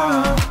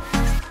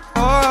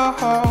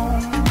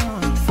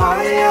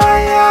 fire, yeah,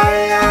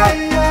 yeah,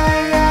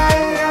 yeah,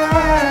 yeah.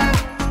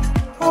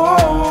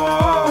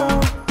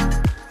 Oh,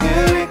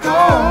 here we go.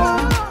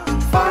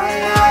 Fire,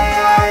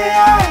 yeah,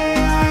 yeah,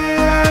 yeah,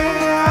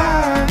 yeah.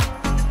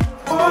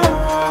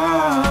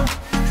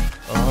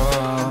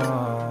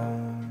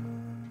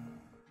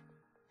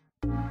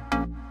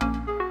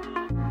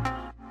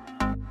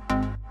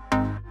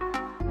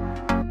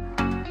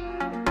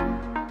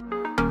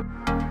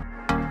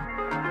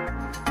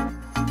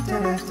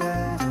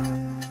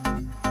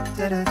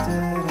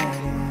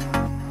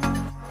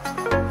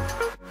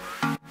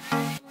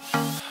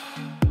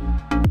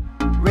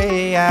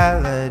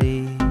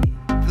 Reality,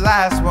 the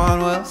last one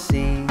we'll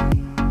see.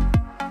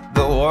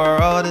 The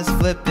world is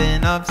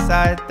flipping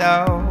upside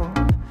down.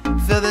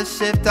 Feel the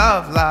shift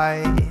of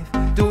life.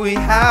 Do we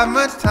have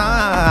much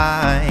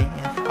time?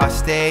 Our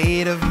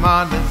state of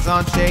mind is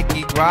on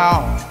shaky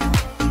ground.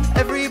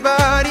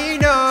 Everybody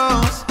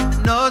knows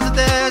that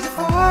there's a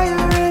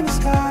fire in the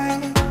sky,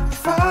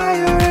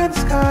 fire in the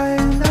sky,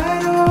 and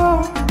I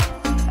know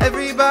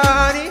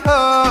everybody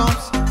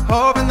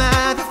hoping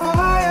that the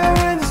fire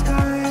in the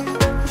sky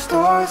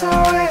restores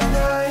our way of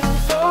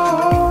life.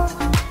 Oh,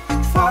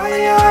 fire,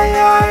 yeah,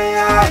 yeah,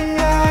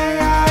 yeah,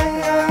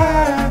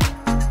 yeah.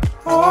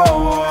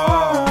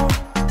 Oh,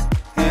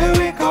 here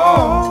we go.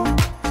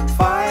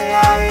 Fire,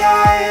 yeah,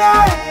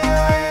 yeah,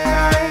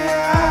 yeah,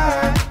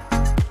 yeah.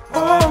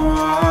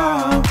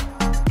 Oh,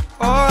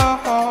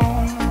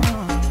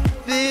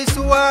 this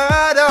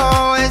world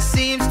always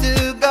seems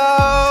to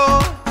go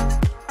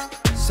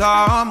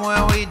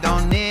somewhere we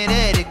don't need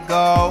it to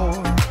go.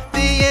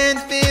 The end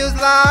feels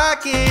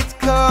like it's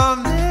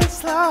coming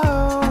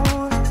slow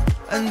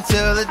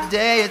until the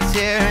day it's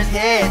here and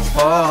hits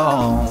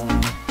home.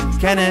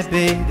 Can it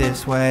be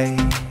this way?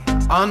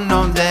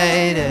 Unknown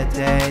day to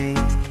day.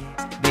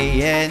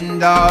 The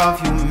end of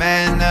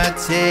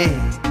humanity.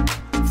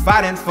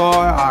 Fighting for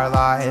our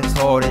lives.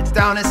 Hold it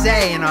down and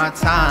say in our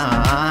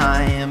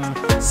time.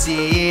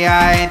 See,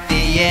 I ain't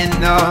the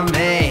end of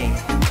me.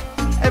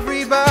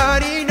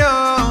 Everybody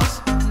knows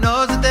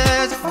that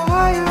there's a fire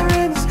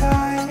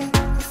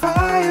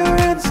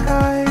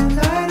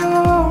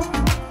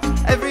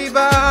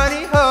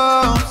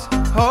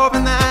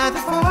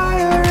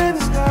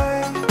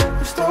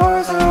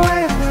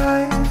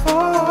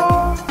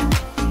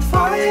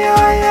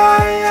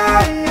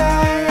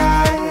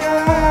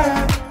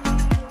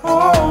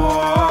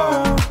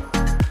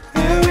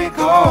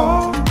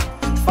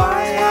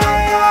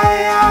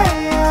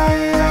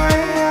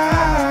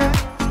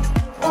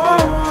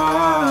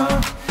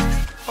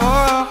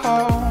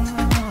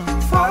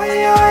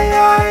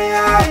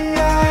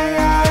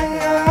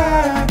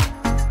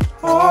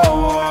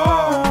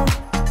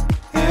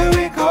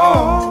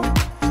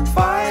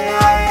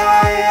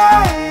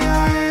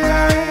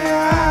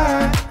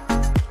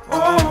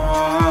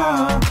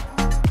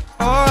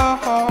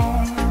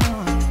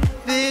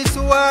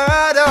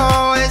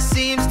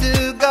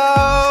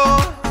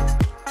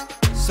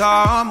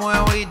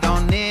Somewhere we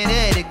don't need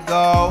it to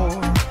go.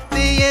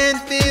 The end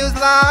feels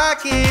like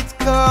it's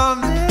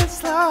coming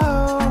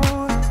slow,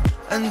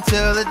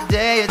 until the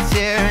day it's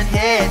here and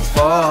hits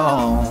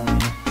home.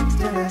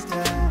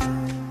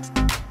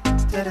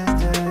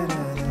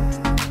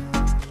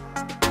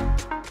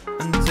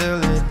 Until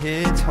it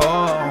hits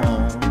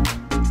home.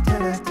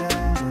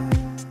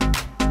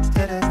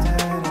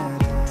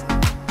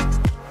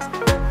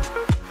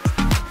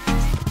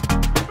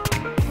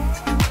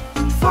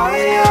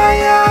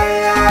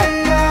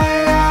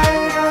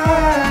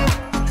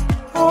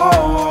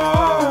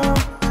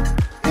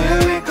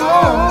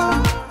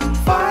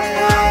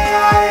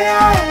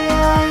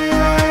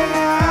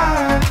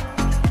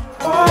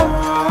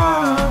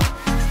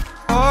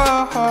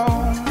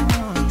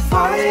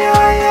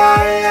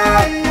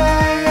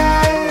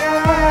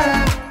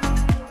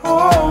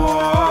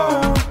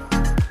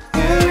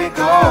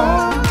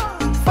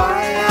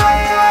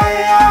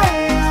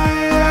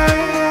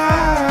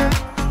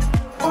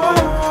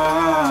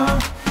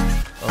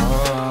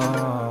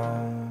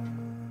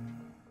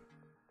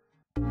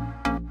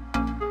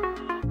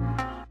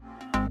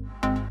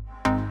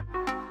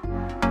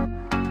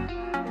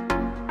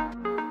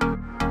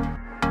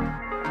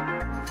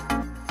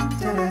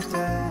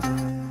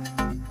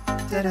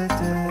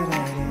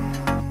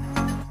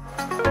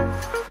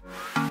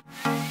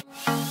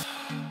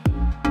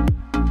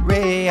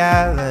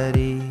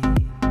 Reality,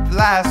 the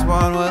last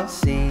one we'll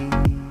see.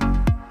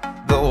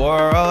 The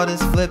world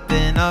is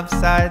flipping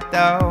upside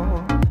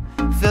down.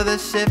 Feel the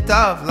shift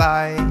of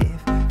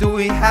life. Do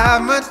we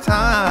have much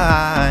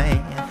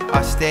time?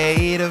 Our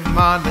state of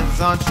mind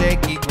is on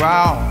shaky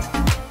ground.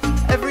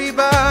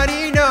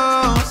 Everybody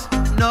knows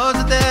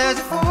that there's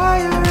a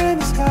fire in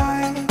the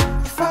sky,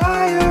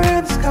 fire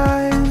in the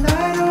sky, and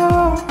I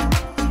know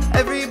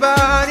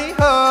everybody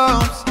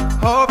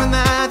hoping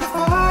that the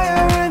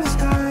fire in the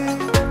sky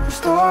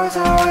restores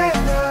our way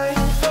of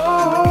life.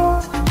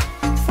 Oh,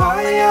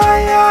 fire,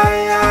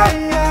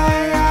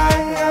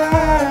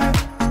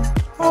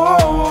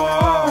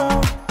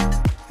 oh,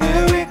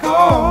 here we go.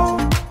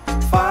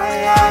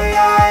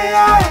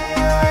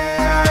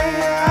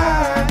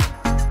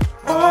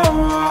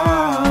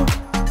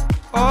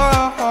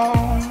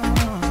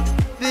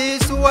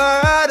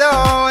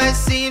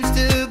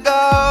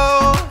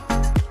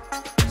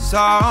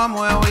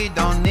 Somewhere we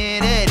don't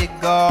need it to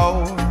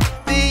go.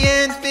 The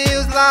end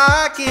feels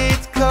like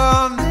it's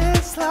coming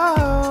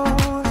slow,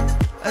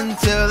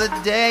 until the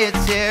day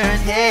it's here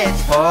and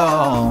hits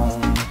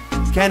home.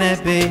 Can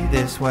it be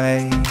this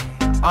way?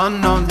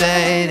 Unknown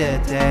day to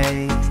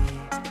day.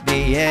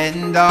 The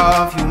end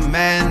of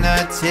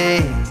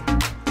humanity.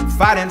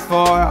 Fighting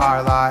for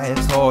our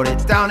lives. Hold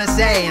it down and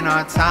say in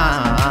our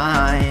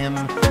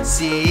time.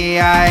 See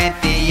at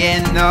the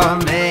end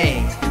of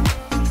me.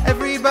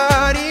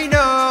 Everybody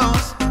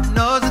knows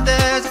that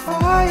there's a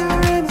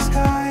fire in the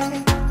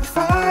sky, a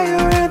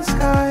fire in the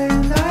sky,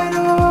 and I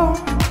know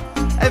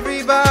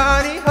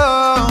everybody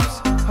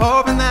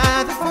hoping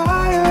that the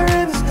fire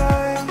in the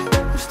sky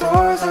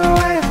restores our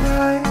way of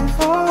life.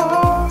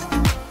 Oh,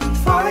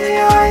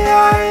 fire,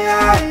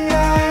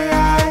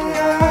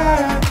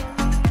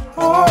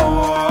 oh,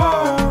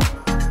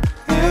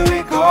 here we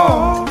go.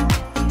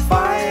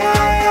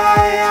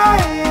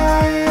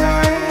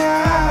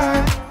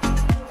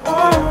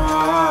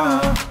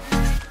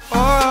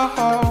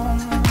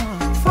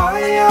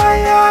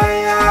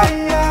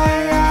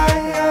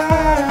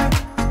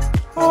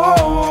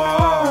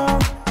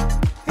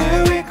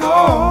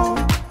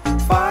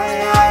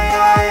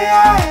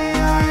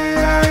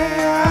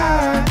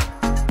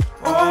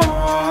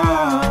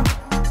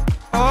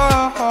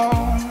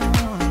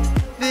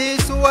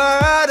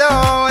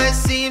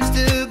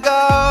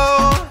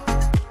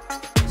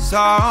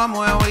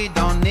 Somewhere we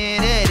don't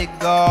need it to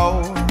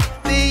go.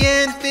 The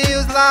end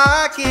feels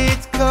like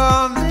it's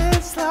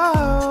coming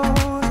slow,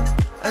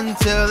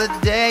 until the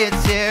day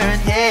it's here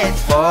and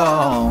hits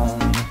home.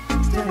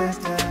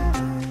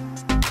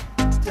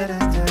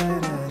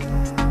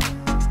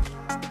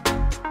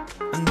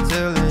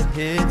 Until it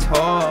hits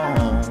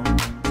home.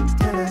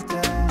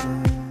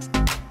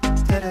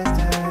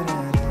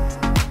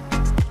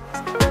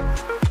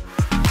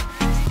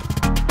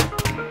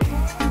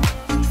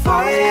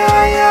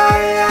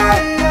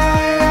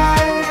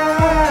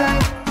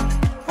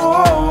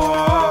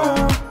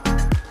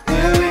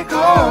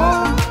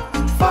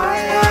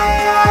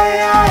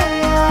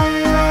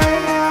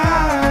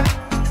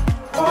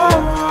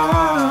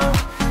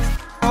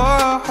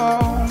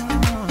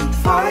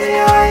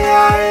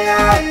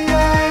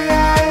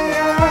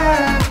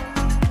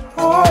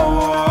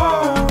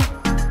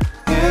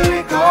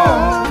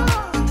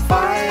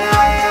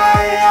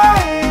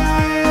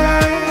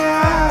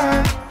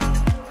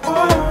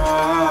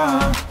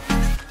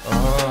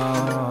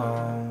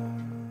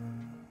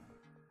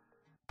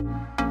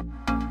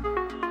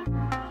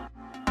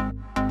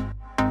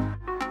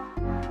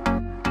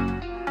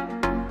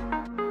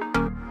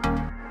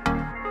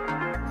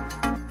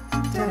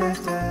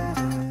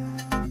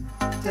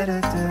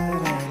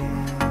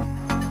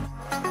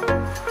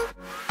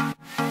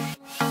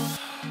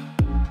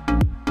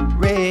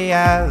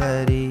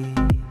 Reality,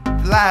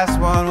 the last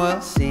one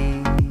we'll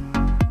see.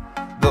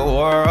 The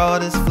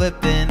world is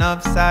flipping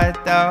upside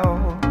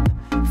down.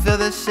 Feel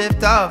the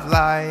shift of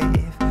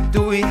life.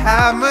 Do we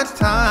have much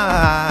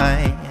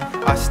time?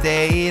 Our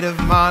state of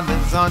mind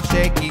is on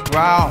shaky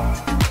ground.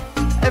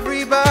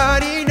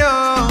 Everybody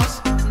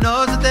knows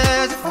that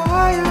there's a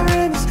fire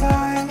in the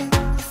sky,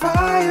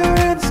 fire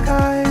in the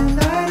sky, and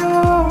I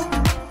know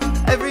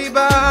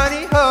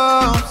everybody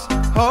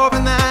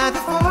hoping that the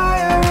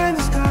fire in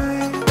the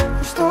sky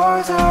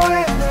restores our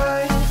way of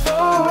life.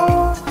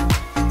 Oh,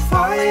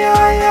 fire,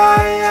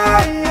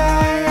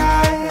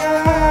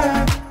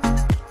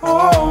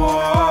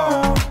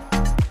 oh,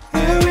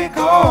 here we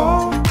go.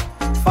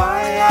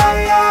 Fire,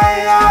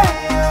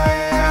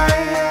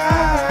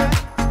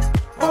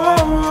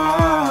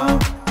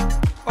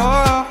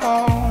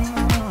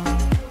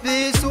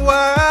 this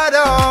world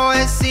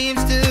always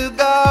seems to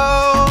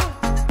go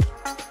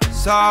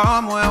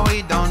somewhere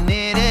we don't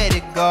need it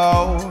to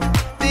go.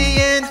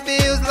 The end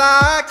feels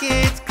like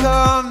it's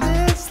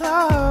coming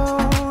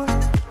slow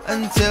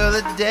until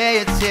the day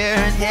it's here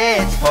and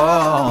hits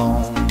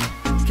home.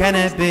 Can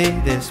it be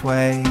this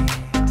way?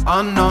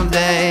 Unknown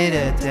day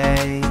to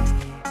day.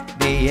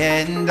 The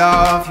end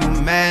of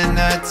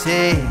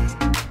humanity.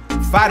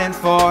 Fighting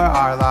for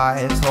our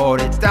lives.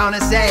 Hold it down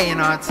and say in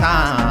our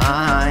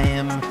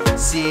time.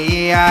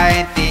 See, I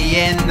ain't the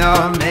end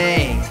of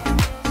me.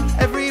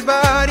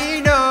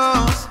 Everybody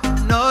knows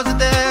that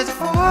there's a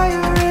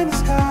fire in the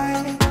sky,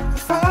 a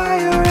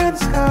fire in the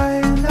sky,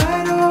 and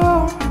I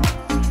know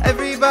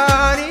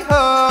everybody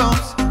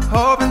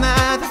hoping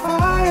that the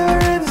fire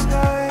in the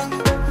sky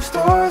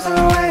restores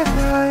our way of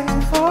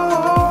life.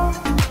 Oh,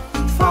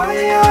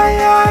 fire,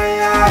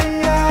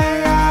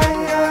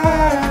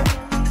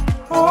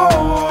 oh,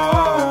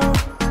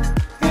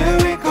 here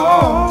we go.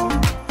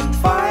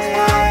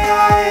 Fire,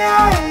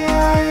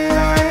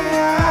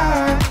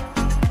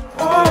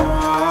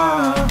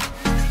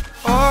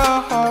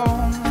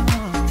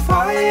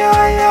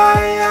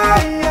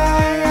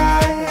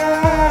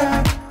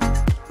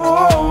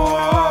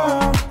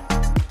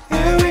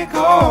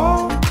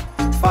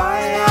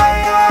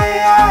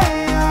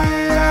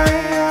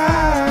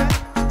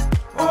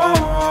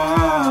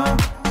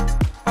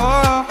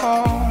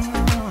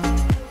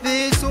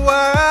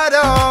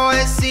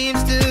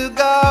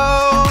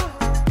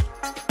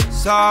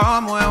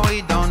 somewhere we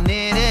don't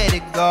need it to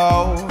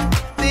go.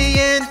 The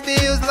end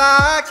feels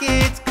like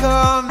it's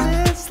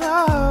coming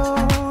slow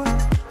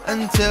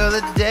until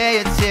the day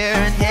it's here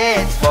and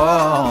hits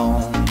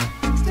home.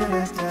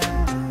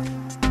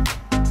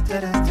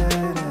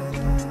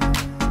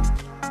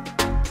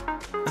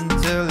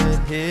 Until it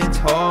hits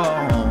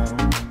home.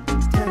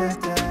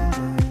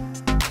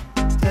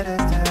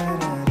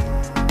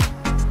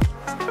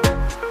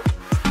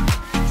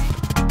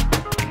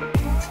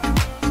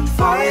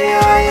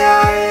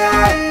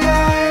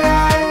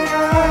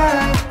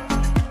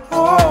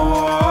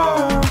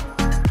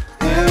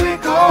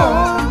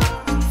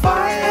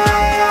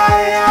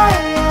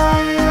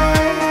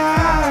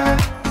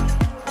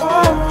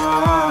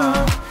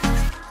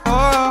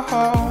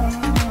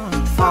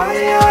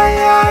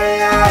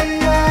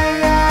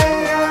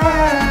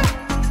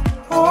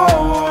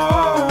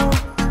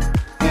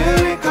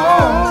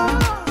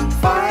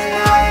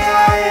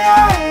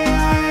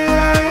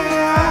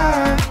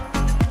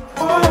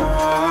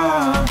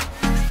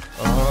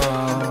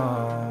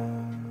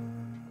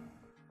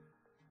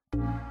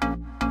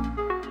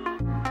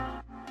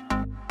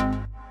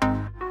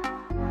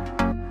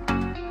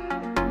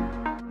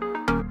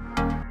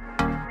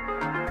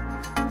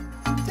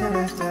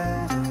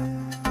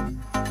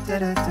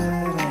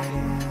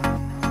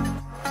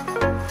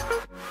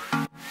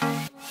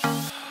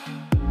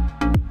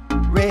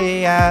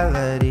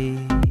 Reality,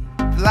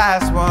 the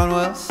last one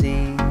we'll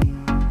see.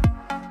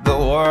 The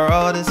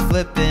world is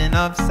flipping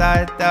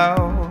upside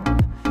down.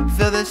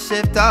 Feel the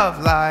shift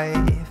of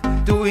life.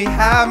 Do we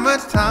have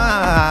much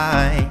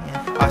time?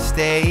 Our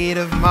state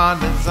of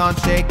mind is on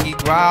shaky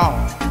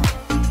ground.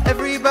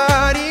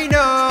 Everybody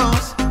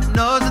knows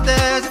that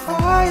there's a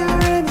fire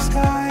in the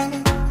sky,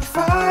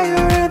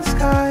 fire in the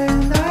sky,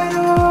 and I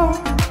know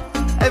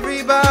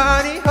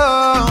everybody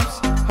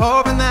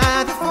hoping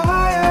that the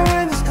fire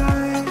in the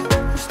sky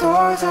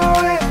restores our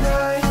way of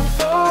life.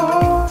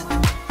 Oh,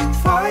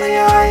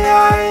 fire,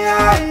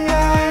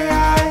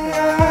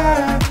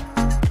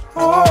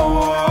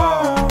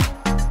 oh,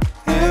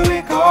 here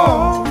we go.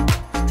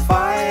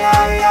 Fire,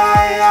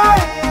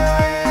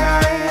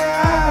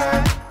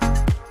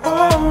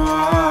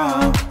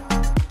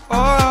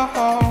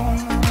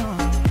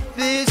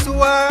 this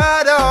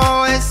world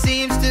always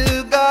seems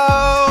to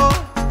go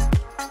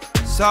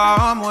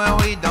somewhere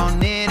we don't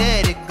need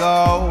it to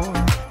go.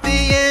 The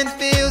end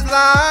feels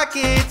like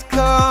it's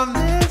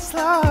coming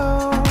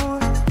slow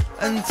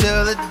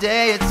until the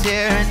day it's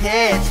here and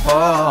hits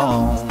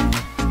home.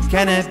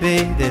 Can it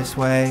be this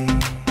way?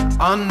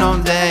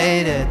 Unknown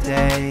day to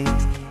day.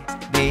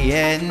 The the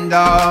end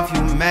of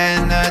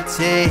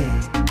humanity.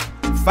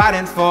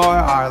 Fighting for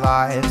our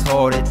lives,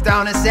 hold it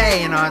down and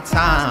say in our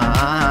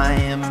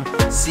time.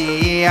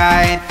 See,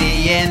 at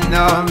the end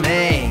of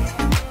me,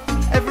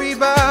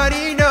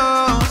 everybody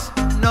knows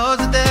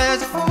that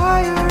there's a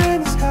fire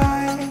in the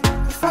sky, a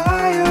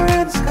fire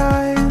in the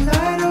sky. And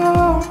I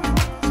know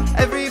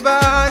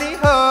everybody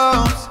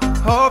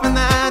hoping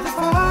that the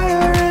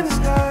fire in the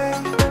sky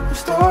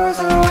restores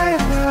our way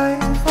of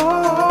life.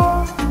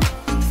 Oh,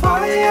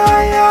 fire,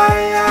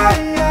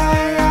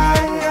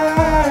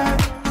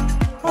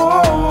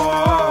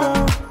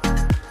 oh,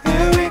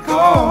 here we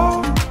go.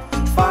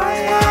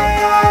 Fire,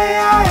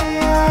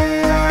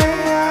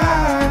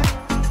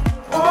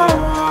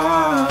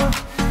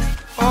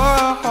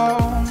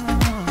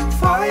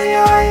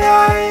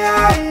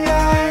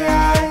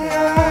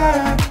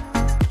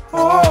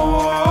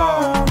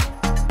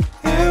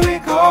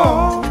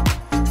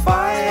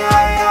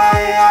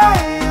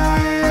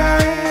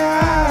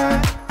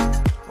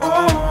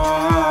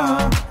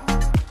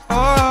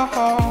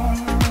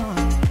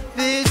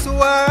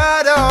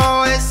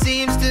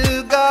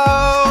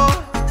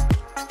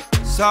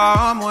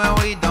 somewhere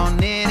we don't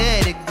need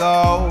it to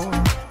go.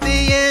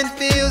 The end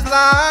feels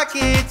like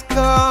it's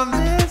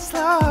coming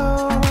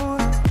slow,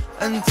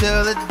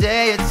 until the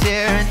day it's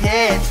here and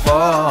hits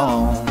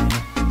home.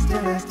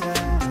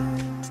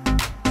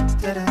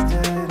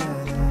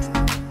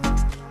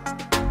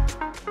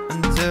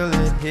 Until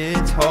it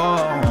hits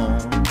home.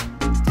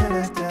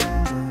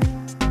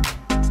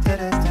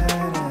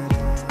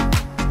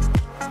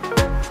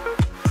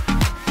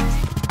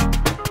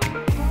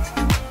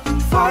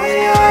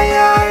 Fire,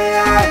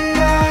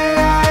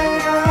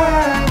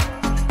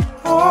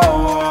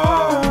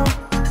 oh,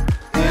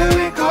 here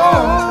we go.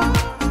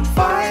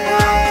 Fire,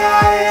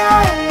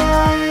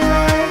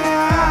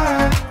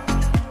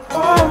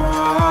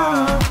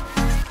 oh,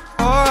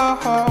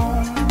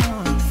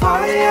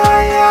 fire,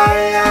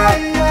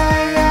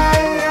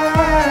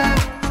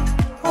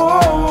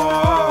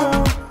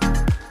 oh,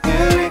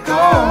 here we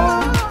go.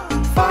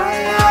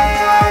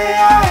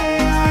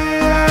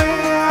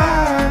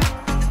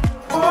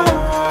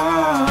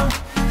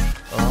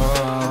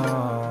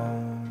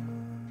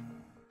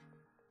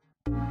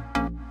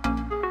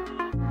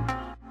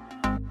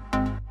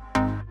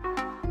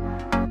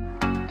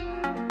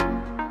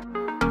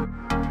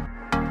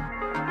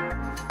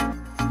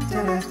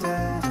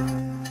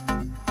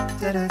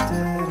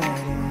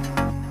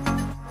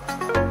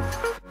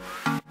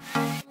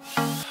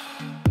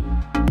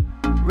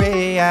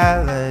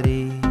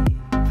 Reality,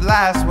 the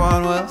last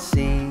one we'll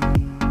see.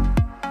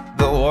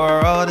 The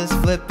world is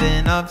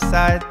flipping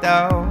upside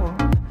down.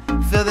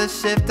 Feel the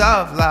shift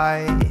of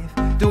life.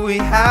 Do we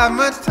have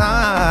much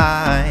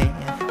time?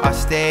 Our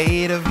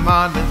state of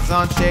mind is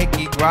on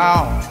shaky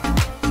ground.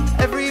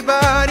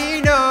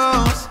 Everybody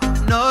knows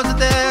that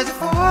there's a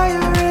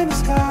fire in the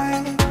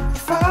sky, a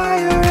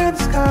fire in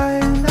the sky.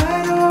 And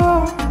I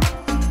know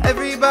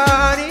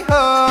everybody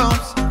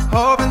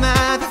hoping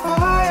that the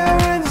fire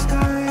in the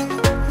sky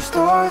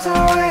restores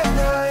our way of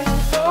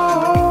life.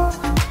 Oh,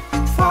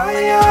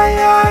 fire,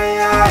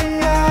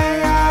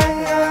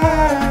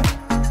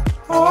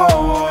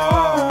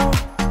 oh,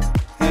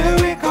 here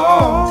we go.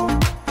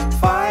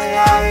 Fire,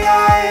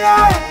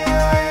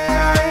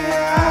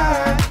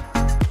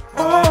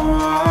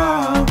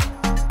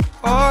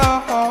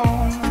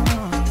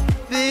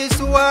 this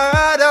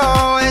world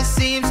always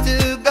seems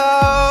to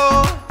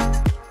go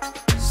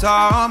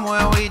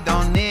somewhere we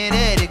don't need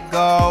it to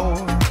go.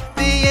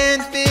 The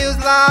end feels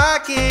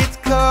like it's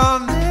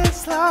coming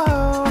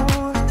slow,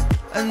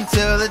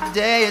 until the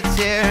day it's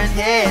here and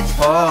hits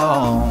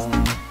home.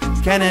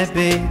 Can it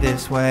be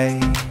this way?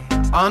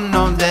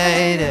 Unknown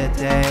day to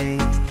day.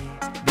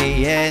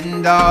 The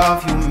end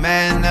of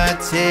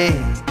humanity.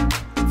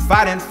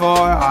 Fighting for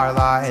our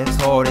lives,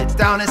 hold it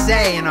down and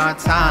say in our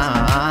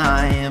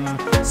time.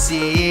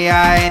 See,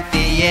 at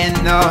the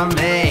end of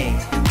me,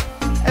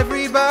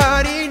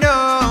 everybody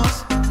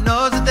knows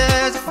that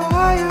there's a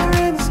fire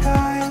in the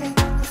sky,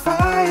 a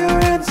fire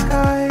in the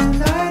sky.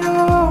 And I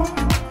know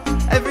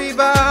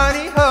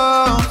everybody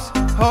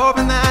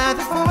hoping that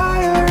the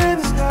fire in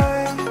the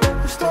sky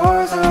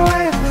restores our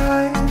way of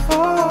life.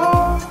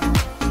 Oh,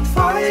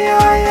 fire,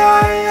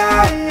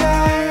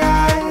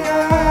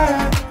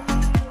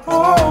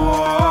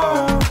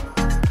 oh,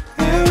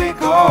 here we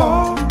go.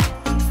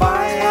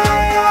 Fire, oh, fire,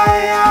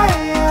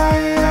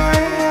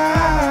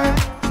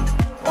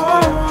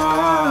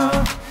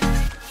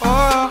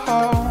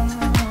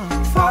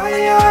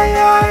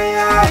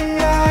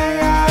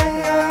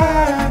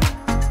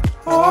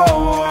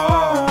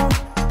 oh,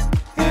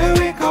 here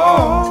we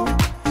go.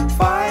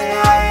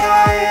 Fire,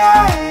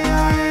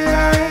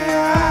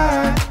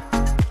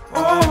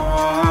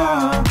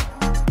 oh,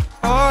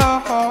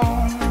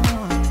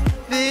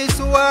 this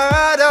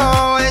world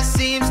always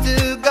seems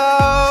to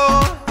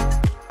go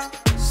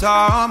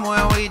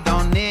somewhere we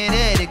don't need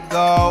it to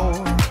go.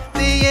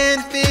 The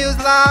end feels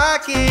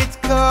like it's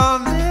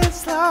coming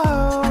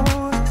slow,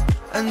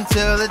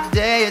 until the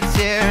day it's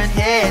here and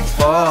hits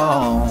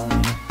home.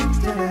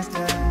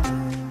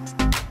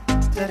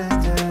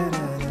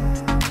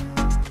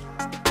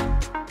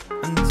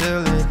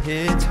 until it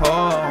hits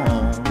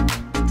home.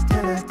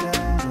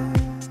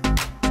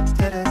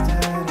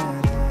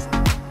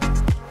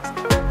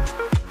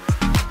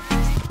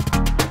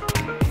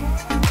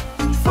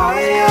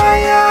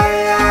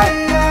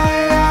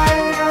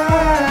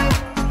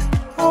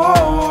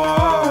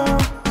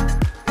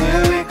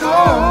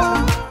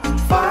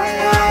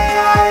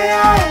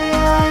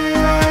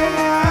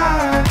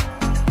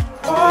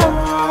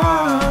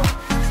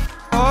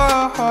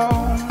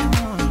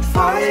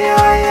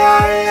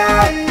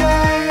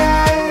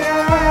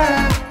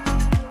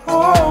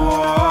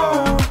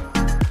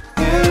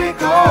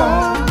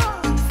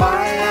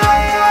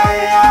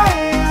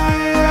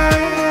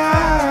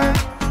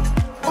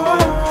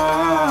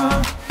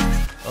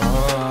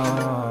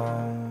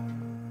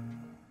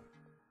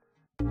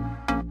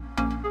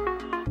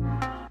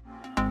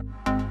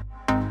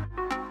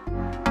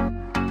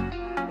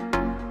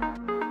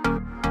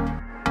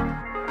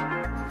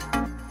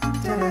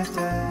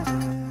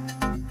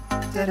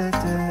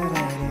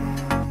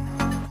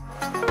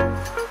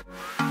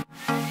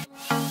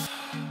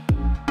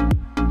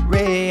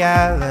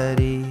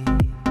 Reality,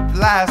 the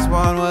last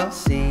one we'll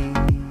see.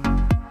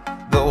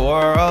 The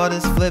world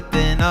is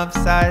flipping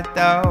upside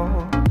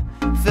down.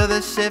 Feel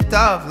the shift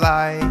of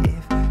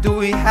life. Do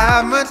we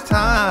have much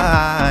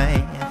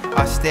time?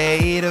 Our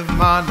state of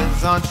mind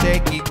is on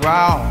shaky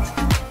ground.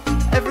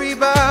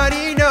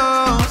 Everybody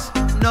knows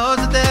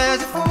that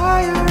there's a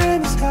fire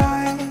in the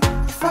sky,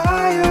 a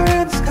fire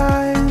in the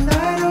sky, and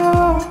I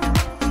know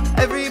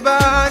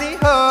everybody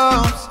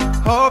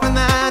hoping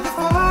that the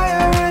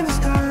fire in the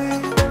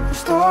sky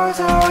restores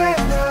our way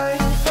of life.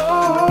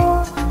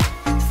 Oh,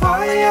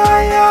 fire,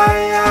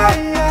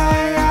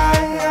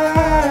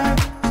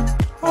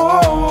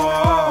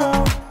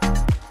 oh,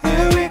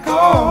 here we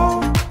go.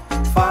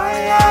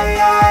 Fire,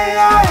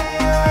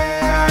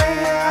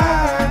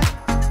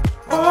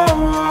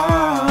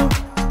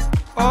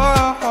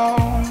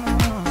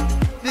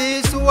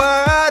 this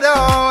world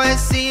always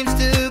seems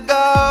to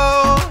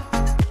go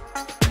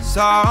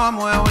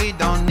somewhere we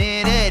don't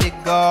need it to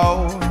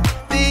go.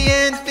 The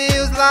end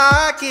feels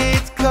like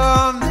it's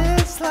coming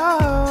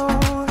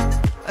slow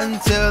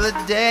until the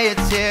day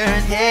it's here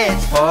and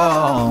hits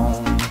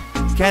home.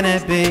 Can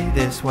it be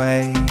this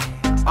way?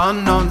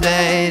 Unknown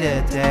day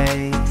to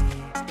day,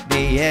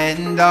 the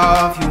end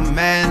of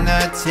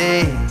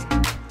humanity.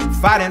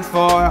 Fighting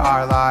for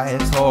our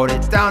lives, hold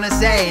it down and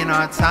say in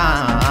our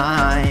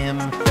time.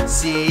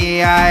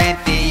 See, I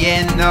ain't the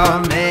end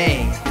of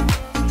me.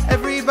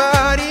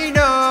 Everybody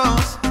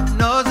knows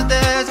that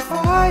there's a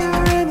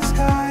fire in the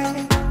sky,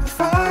 a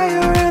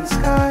fire in the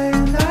sky,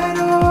 and I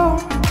know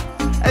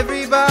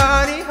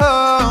everybody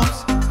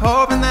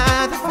hoping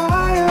that the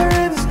fire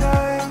in the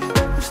sky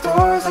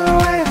restores our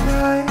way of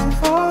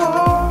life.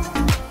 Oh,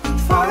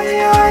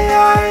 fire,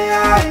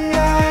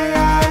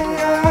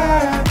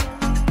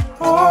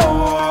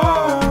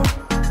 oh,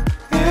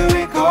 here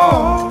we go.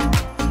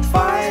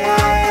 Fire,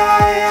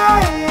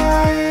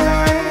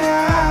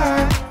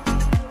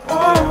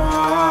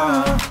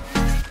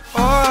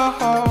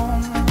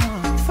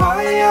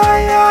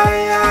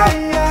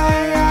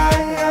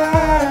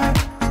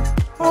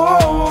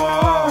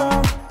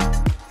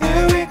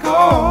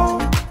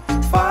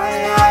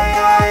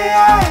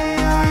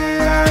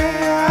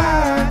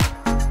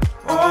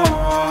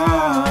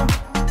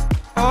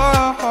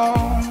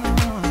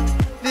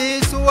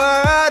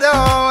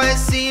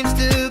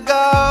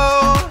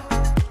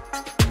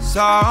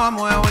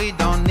 somewhere we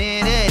don't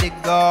need it to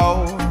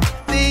go.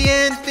 The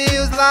end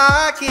feels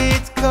like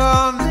it's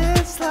coming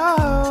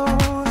slow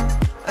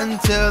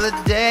until the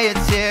day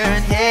it's here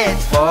and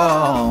hits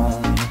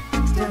home.